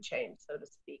the food chain, so to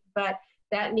speak, but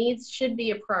that should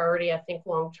be a priority, I think,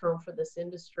 long-term for this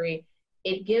industry.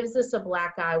 It gives us a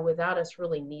black eye without us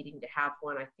really needing to have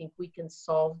one. I think we can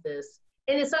solve this.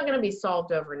 And it's not going to be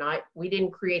solved overnight. We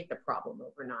didn't create the problem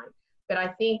overnight. But I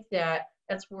think that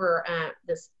that's where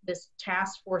this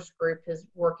task force group is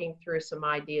working through some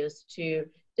ideas to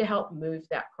help move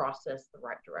that process the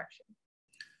right direction.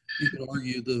 You can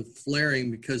argue the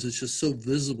flaring, because it's just so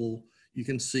visible. You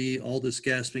can see all this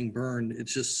gas being burned.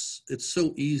 It's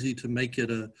so easy to make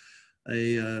it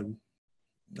a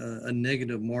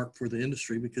negative mark for the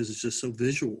industry because it's just so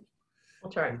visual.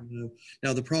 That's right.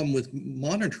 Now, the problem with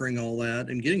monitoring all that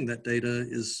and getting that data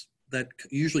is that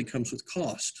usually comes with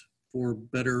cost for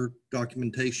better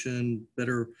documentation,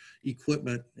 better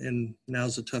equipment, and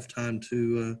now's a tough time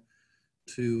to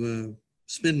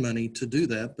spend money to do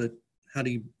that. But how do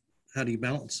you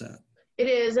balance that? It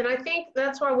is, and I think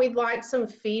that's why we'd like some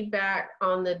feedback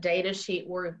on the data sheet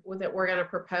that we're going to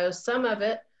propose. Some of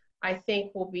it, I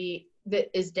think,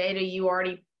 that is data you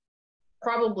already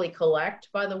probably collect,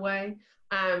 by the way,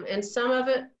 and some of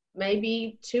it may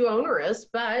be too onerous,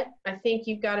 but I think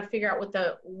you've got to figure out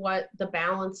what the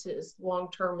balance is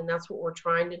long term, and that's what we're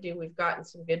trying to do. We've gotten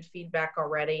some good feedback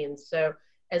already, and so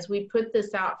as we put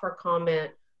this out for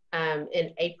comment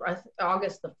in April,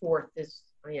 August the 4th is,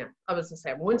 yeah, I was gonna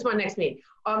say, when's my next meeting?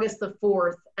 August the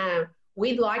 4th.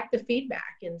 We'd like the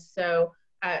feedback, and so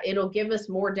it'll give us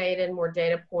more data and more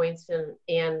data points,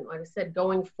 and like I said,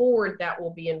 going forward, that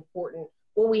will be important.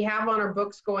 What we have on our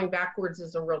books going backwards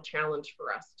is a real challenge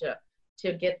for us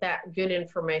to get that good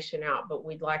information out, but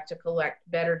we'd like to collect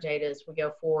better data as we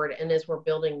go forward and as we're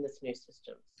building this new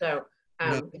system. So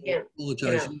again, I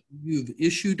apologize. You've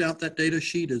issued out that data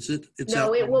sheet. It's no,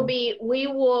 out it will be,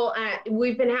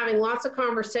 we've been having lots of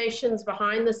conversations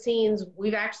behind the scenes.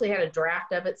 We've actually had a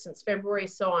draft of it since February.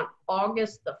 So on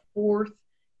August the 4th,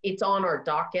 it's on our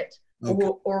docket, okay.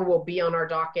 or will be on our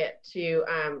docket to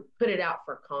put it out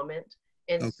for comment.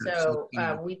 And okay. so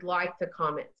we'd like the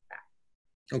comments back.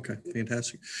 Okay,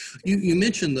 fantastic. You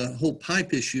mentioned the whole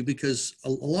pipe issue, because a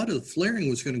lot of the flaring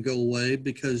was going to go away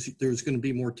because there was going to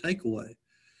be more takeaway.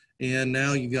 And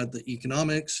now you got the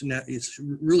economics. Now it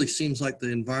really seems like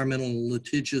the environmental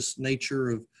litigious nature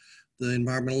of the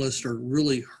environmentalists are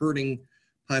really hurting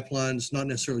pipelines, not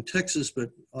necessarily Texas, but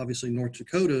obviously North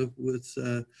Dakota with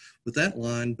that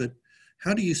line. But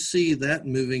how do you see that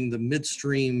moving the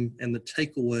midstream and the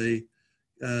takeaway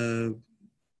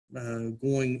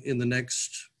going in the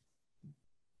next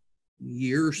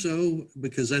year or so,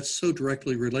 because that's so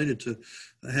directly related to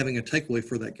having a takeaway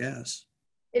for that gas?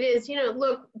 It is,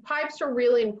 look, pipes are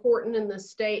really important in the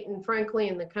state and frankly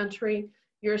in the country.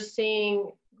 You're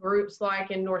seeing groups like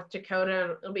in North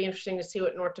Dakota. It'll be interesting to see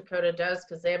what North Dakota does,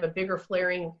 because they have a bigger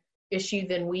flaring issue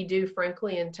than we do,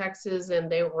 frankly, in Texas, and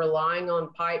they're relying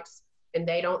on pipes, and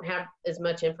they don't have as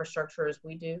much infrastructure as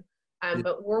we do.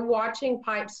 But we're watching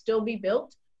pipes still be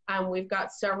built. We've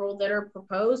got several that are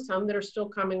proposed, some that are still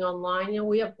coming online.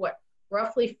 We have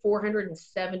roughly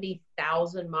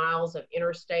 470,000 miles of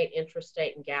interstate,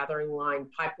 intrastate, and gathering line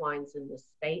pipelines in this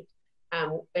state.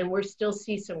 And we still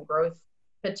see some growth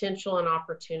potential and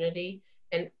opportunity.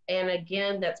 And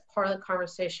again, that's part of the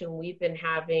conversation we've been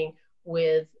having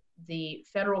with the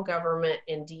federal government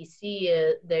in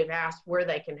DC. They've asked where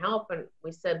they can help. And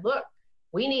we said, look,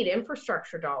 we need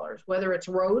infrastructure dollars, whether it's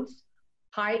roads,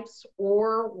 pipes,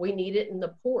 or we need it in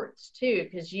the ports too,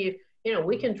 because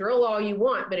we can drill all you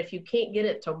want, but if you can't get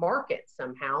it to market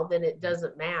somehow, then it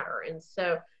doesn't matter. And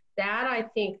so that, I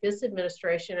think this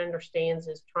administration understands,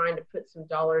 is trying to put some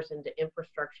dollars into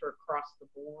infrastructure across the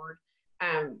board.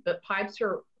 But pipes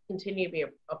continue to be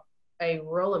a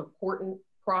real important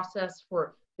process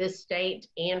for this state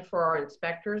and for our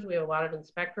inspectors. We have a lot of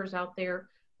inspectors out there,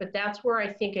 but that's where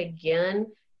I think, again,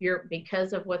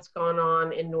 because of what's gone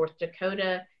on in North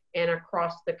Dakota and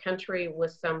across the country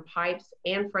with some pipes,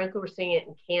 and frankly, we're seeing it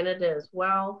in Canada as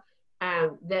well,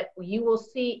 that you will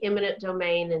see eminent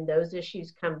domain and those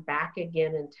issues come back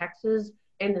again in Texas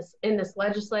in this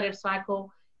legislative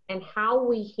cycle, and how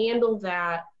we handle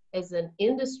that as an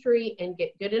industry and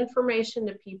get good information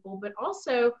to people. But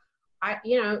also,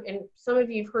 and some of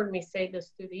you have heard me say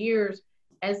this through the years,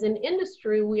 as an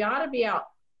industry, we ought to be out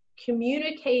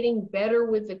communicating better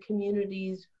with the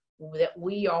communities that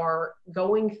we are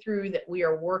going through, that we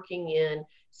are working in,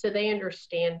 so they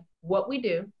understand what we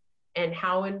do and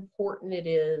how important it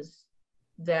is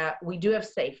that we do have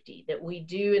safety, that we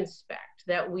do inspect,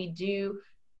 that we do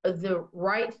the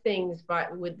right things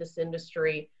with this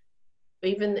industry.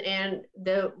 And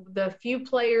the few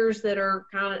players that are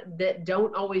that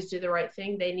don't always do the right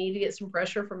thing, they need to get some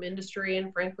pressure from industry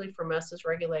and frankly from us as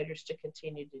regulators to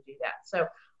continue to do that. So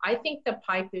I think the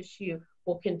pipe issue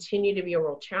will continue to be a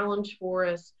real challenge for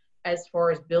us as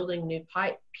far as building new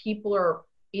pipe. People are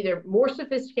either more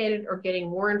sophisticated or getting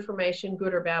more information,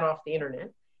 good or bad, off the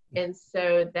internet. And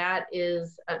so that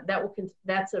is,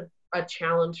 that's a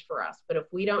challenge for us. But if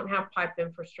we don't have pipe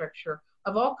infrastructure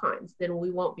of all kinds, then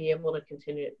we won't be able to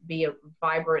continue to be a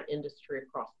vibrant industry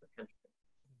across the country.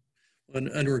 An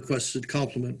unrequested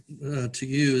compliment to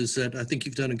you is that I think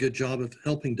you've done a good job of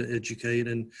helping to educate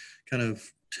and kind of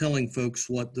telling folks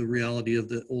what the reality of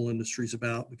the oil industry is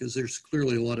about, because there's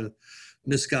clearly a lot of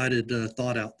misguided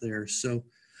thought out there. So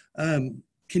can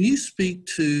you speak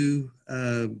to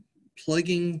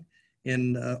plugging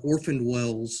in orphaned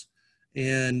wells?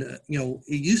 And, you know,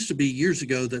 it used to be years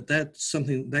ago that that's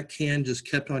something that can just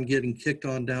kept on getting kicked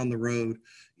on down the road.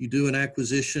 You do an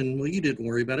acquisition, well, you didn't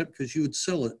worry about it because you would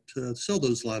sell it to sell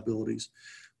those liabilities.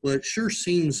 Well, it sure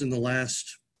seems in the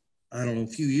last, I don't know,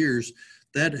 few years,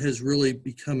 that has really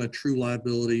become a true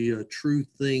liability, a true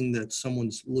thing that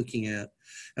someone's looking at.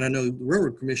 And I know the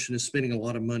Railroad Commission is spending a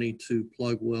lot of money to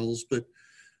plug wells, but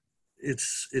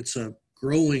it's a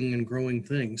growing and growing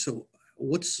thing. So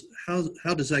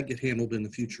how does that get handled in the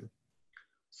future?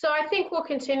 So I think we'll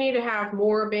continue to have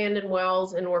more abandoned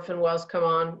wells and orphan wells come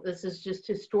on. This is just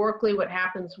historically what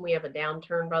happens when we have a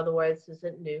downturn, by the way. This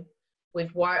isn't new. We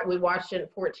watched it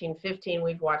at 14, 15.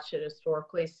 We've watched it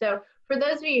historically. So for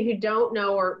those of you who don't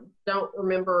know or don't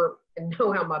remember and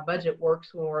know how my budget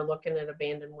works when we're looking at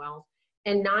abandoned wells,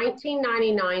 in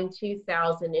 1999,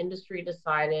 2000, industry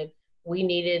decided we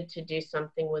needed to do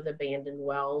something with abandoned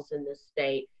wells in this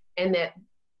state, and that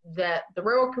the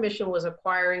Railroad Commission was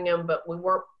acquiring them, but we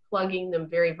weren't plugging them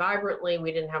very vibrantly.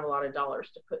 We didn't have a lot of dollars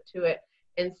to put to it.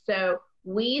 And so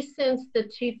we, since the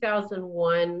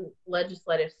 2001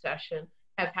 legislative session,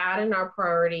 have had in our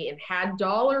priority and had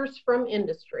dollars from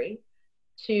industry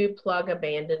to plug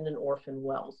abandoned and orphan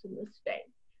wells in the state.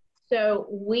 So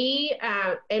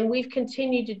and we've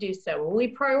continued to do so.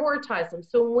 We prioritize them.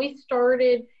 So when we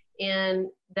started in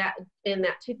that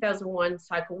 2001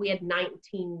 cycle, we had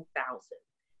 19,000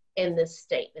 in this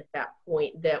state at that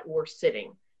point that were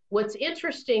sitting. What's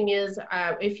interesting is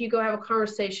if you go have a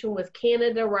conversation with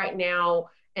Canada right now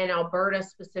and Alberta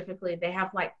specifically, they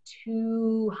have like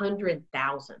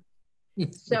 200,000.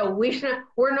 So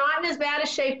we're not in as bad a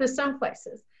shape as some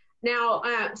places. Now,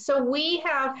 so we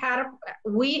have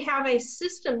a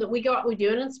system that we go out, we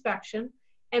do an inspection,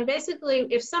 and basically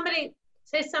if somebody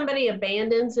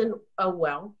abandons a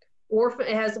well,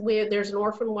 there's an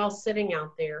orphan well sitting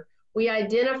out there, we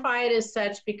identify it as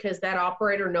such because that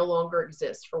operator no longer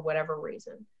exists for whatever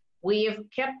reason. We have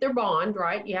kept their bond,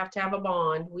 right? You have to have a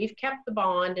bond. We've kept the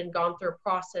bond and gone through a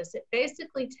process. It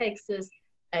basically takes us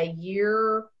a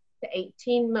year to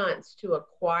 18 months to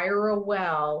acquire a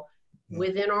well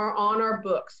on our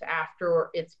books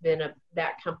after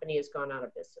that company has gone out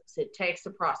of business. It takes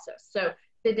a process. So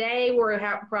today we're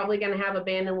probably going to have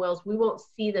abandoned wells. We won't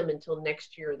see them until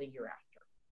next year or the year after,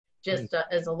 just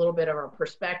as a little bit of our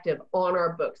perspective on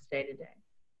our books day to day.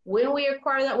 When we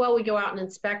acquire that well, we go out and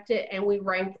inspect it and we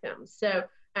rank them. So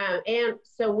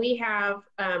so we have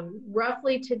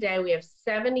roughly today we have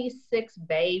 76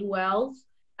 bay wells,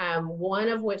 one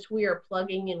of which we are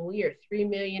plugging, and we are $3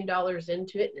 million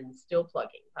into it and still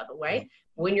plugging, by the way.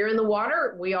 When you're in the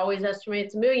water, we always estimate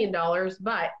it's $1 million,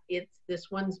 but this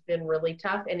one's been really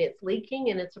tough and it's leaking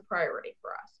and it's a priority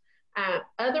for us.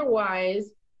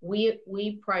 Otherwise, we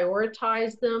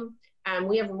prioritize them.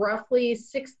 We have roughly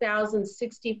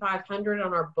 6,500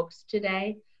 on our books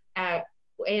today.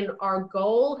 And our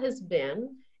goal has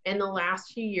been, in the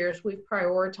last few years, we've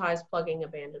prioritized plugging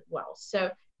abandoned wells. So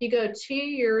if you go 2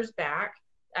 years back,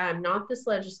 not this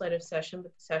legislative session,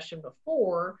 but the session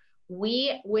before,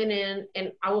 we went in,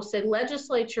 and I will say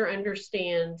legislature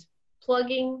understands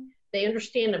plugging, they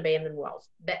understand abandoned wells.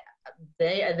 They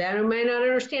may not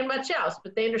understand much else,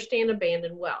 but they understand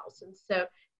abandoned wells. And so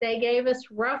they gave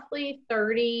us roughly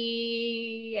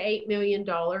 $38 million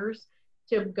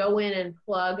to go in and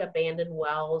plug abandoned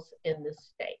wells in the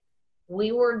state.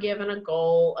 We were given a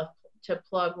goal to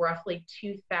plug roughly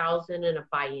 2,000 in a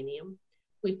biennium.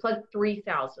 We plugged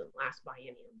 3,000 last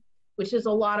biennium, which is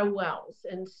a lot of wells.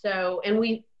 And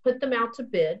we put them out to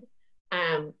bid.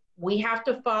 We have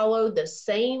to follow the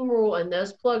same rule, and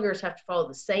those pluggers have to follow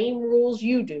the same rules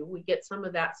you do. We get some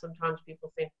of that. Sometimes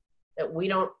people think that we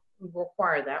don't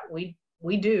require that. We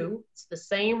do. It's the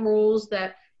same rules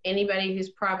that anybody who's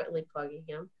privately plugging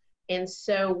them. And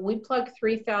so we plugged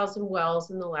 3,000 wells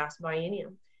in the last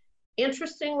biennium.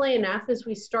 Interestingly enough, as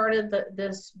we started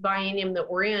this biennium that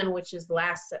we're in, which is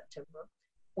last September,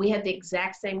 we had the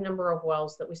exact same number of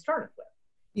wells that we started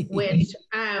with, which,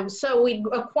 so we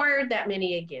acquired that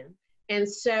many again. And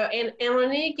so, and on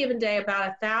any given day,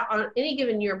 on any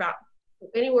given year, about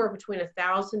anywhere between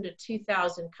 1,000 to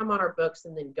 2,000 come on our books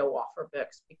and then go off our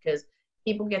books because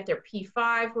people get their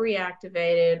P5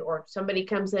 reactivated, or somebody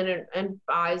comes in and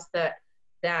buys that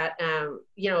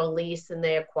lease and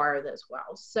they acquire those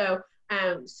wells. So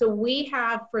so we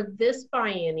have, for this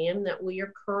biennium that we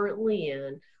are currently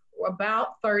in,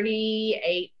 about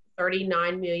 $39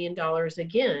 million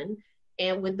again,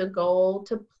 and with the goal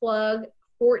to plug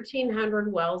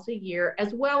 1,400 wells a year,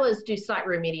 as well as do site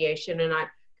remediation. And I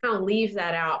kind of leave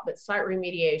that out, but site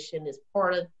remediation is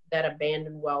part of that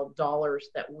abandoned well dollars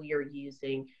that we are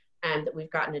using, and that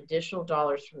we've gotten additional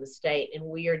dollars from the state, and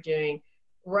we are doing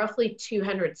roughly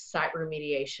 200 site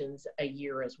remediations a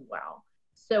year as well.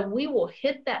 So we will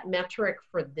hit that metric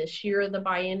for this year of the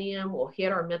biennium. We'll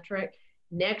hit our metric.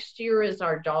 Next year, as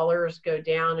our dollars go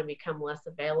down and become less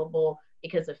available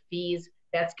because of fees,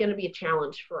 that's going to be a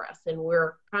challenge for us. And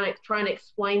we're kind of trying to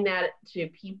explain that to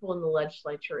people in the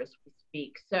legislature as we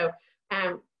speak. So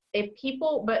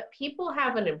people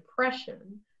have an impression,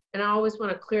 and I always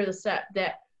want to clear this up,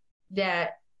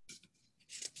 that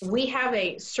we have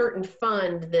a certain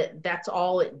fund that's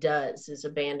all it does is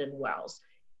abandoned wells.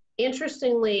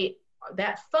 Interestingly,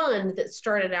 that fund that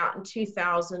started out in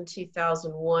 2000,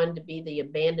 2001 to be the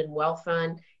abandoned well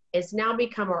fund has now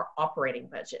become our operating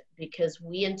budget, because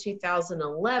we in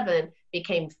 2011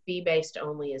 became fee-based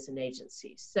only as an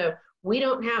agency. So we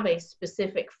don't have a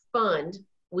specific fund.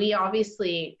 We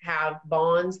obviously have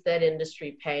bonds that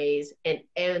industry pays, and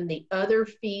the other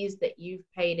fees that you've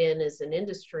paid in as an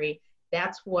industry,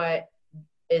 that's what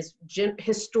is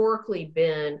historically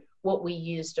been what we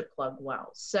use to plug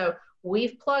wells. So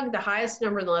we've plugged the highest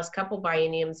number in the last couple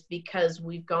bienniums because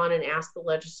we've gone and asked the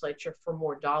legislature for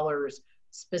more dollars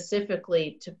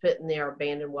specifically to put in their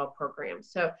abandoned well program.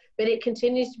 So, but it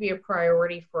continues to be a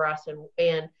priority for us,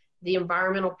 and the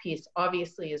environmental piece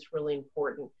obviously is really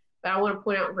important. But I want to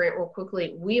point out, Grant, real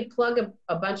quickly, we plug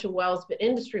a bunch of wells, but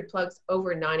industry plugs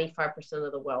over 95%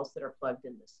 of the wells that are plugged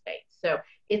in the state. So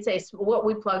it's what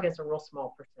we plug is a real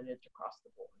small percentage across the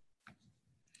board.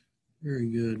 Very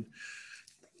good.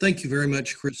 Thank you very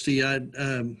much, Christi.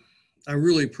 I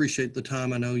really appreciate the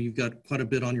time. I know you've got quite a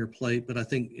bit on your plate, but I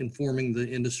think informing the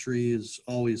industry has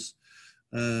always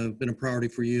been a priority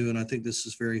for you, and I think this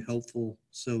is very helpful.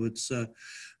 So it's,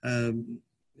 if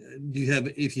you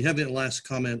have any last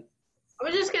comment. I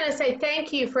was just going to say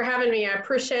thank you for having me. I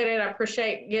appreciate it. I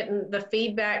appreciate getting the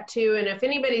feedback too. And if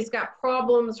anybody's got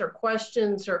problems or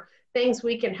questions or things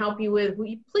we can help you with,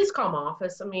 please call my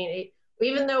office. I mean,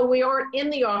 even though we aren't in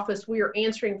the office, we are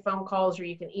answering phone calls, or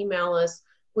you can email us.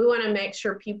 We want to make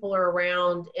sure people are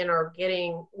around and are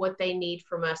getting what they need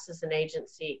from us as an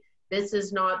agency. This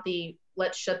is not the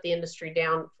let's shut the industry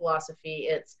down philosophy.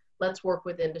 It's let's work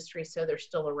with industry so they're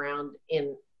still around,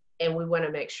 and we want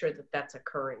to make sure that that's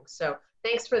occurring. So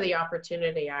thanks for the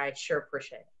opportunity. I sure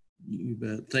appreciate it. You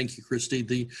bet. Thank you,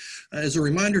 Christi. As a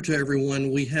reminder to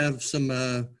everyone, we have some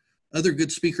other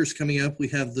good speakers coming up. We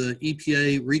have the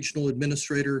EPA Regional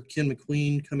Administrator, Ken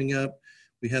McQueen, coming up.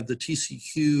 We have the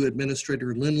TCQ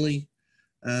Administrator, Lindley.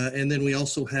 And then we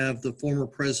also have the former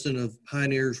president of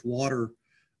Pioneers Water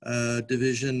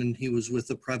Division, and he was with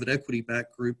the private equity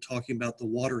backed group talking about the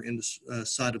water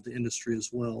side of the industry as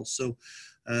well. So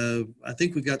I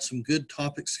think we've got some good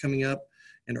topics coming up,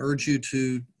 and urge you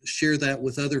to share that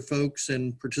with other folks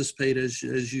and participate as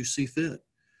you see fit.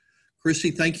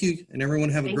 Christi, thank you, and everyone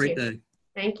have a great day.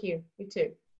 Thank you. You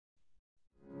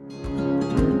too.